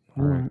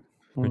 All All right. right.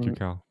 All Thank you, right.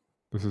 Cal.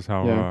 This is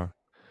how Yeah.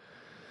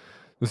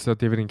 this is how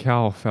David and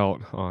Cal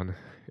felt on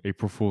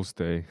April Fool's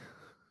Day,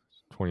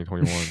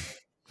 2021.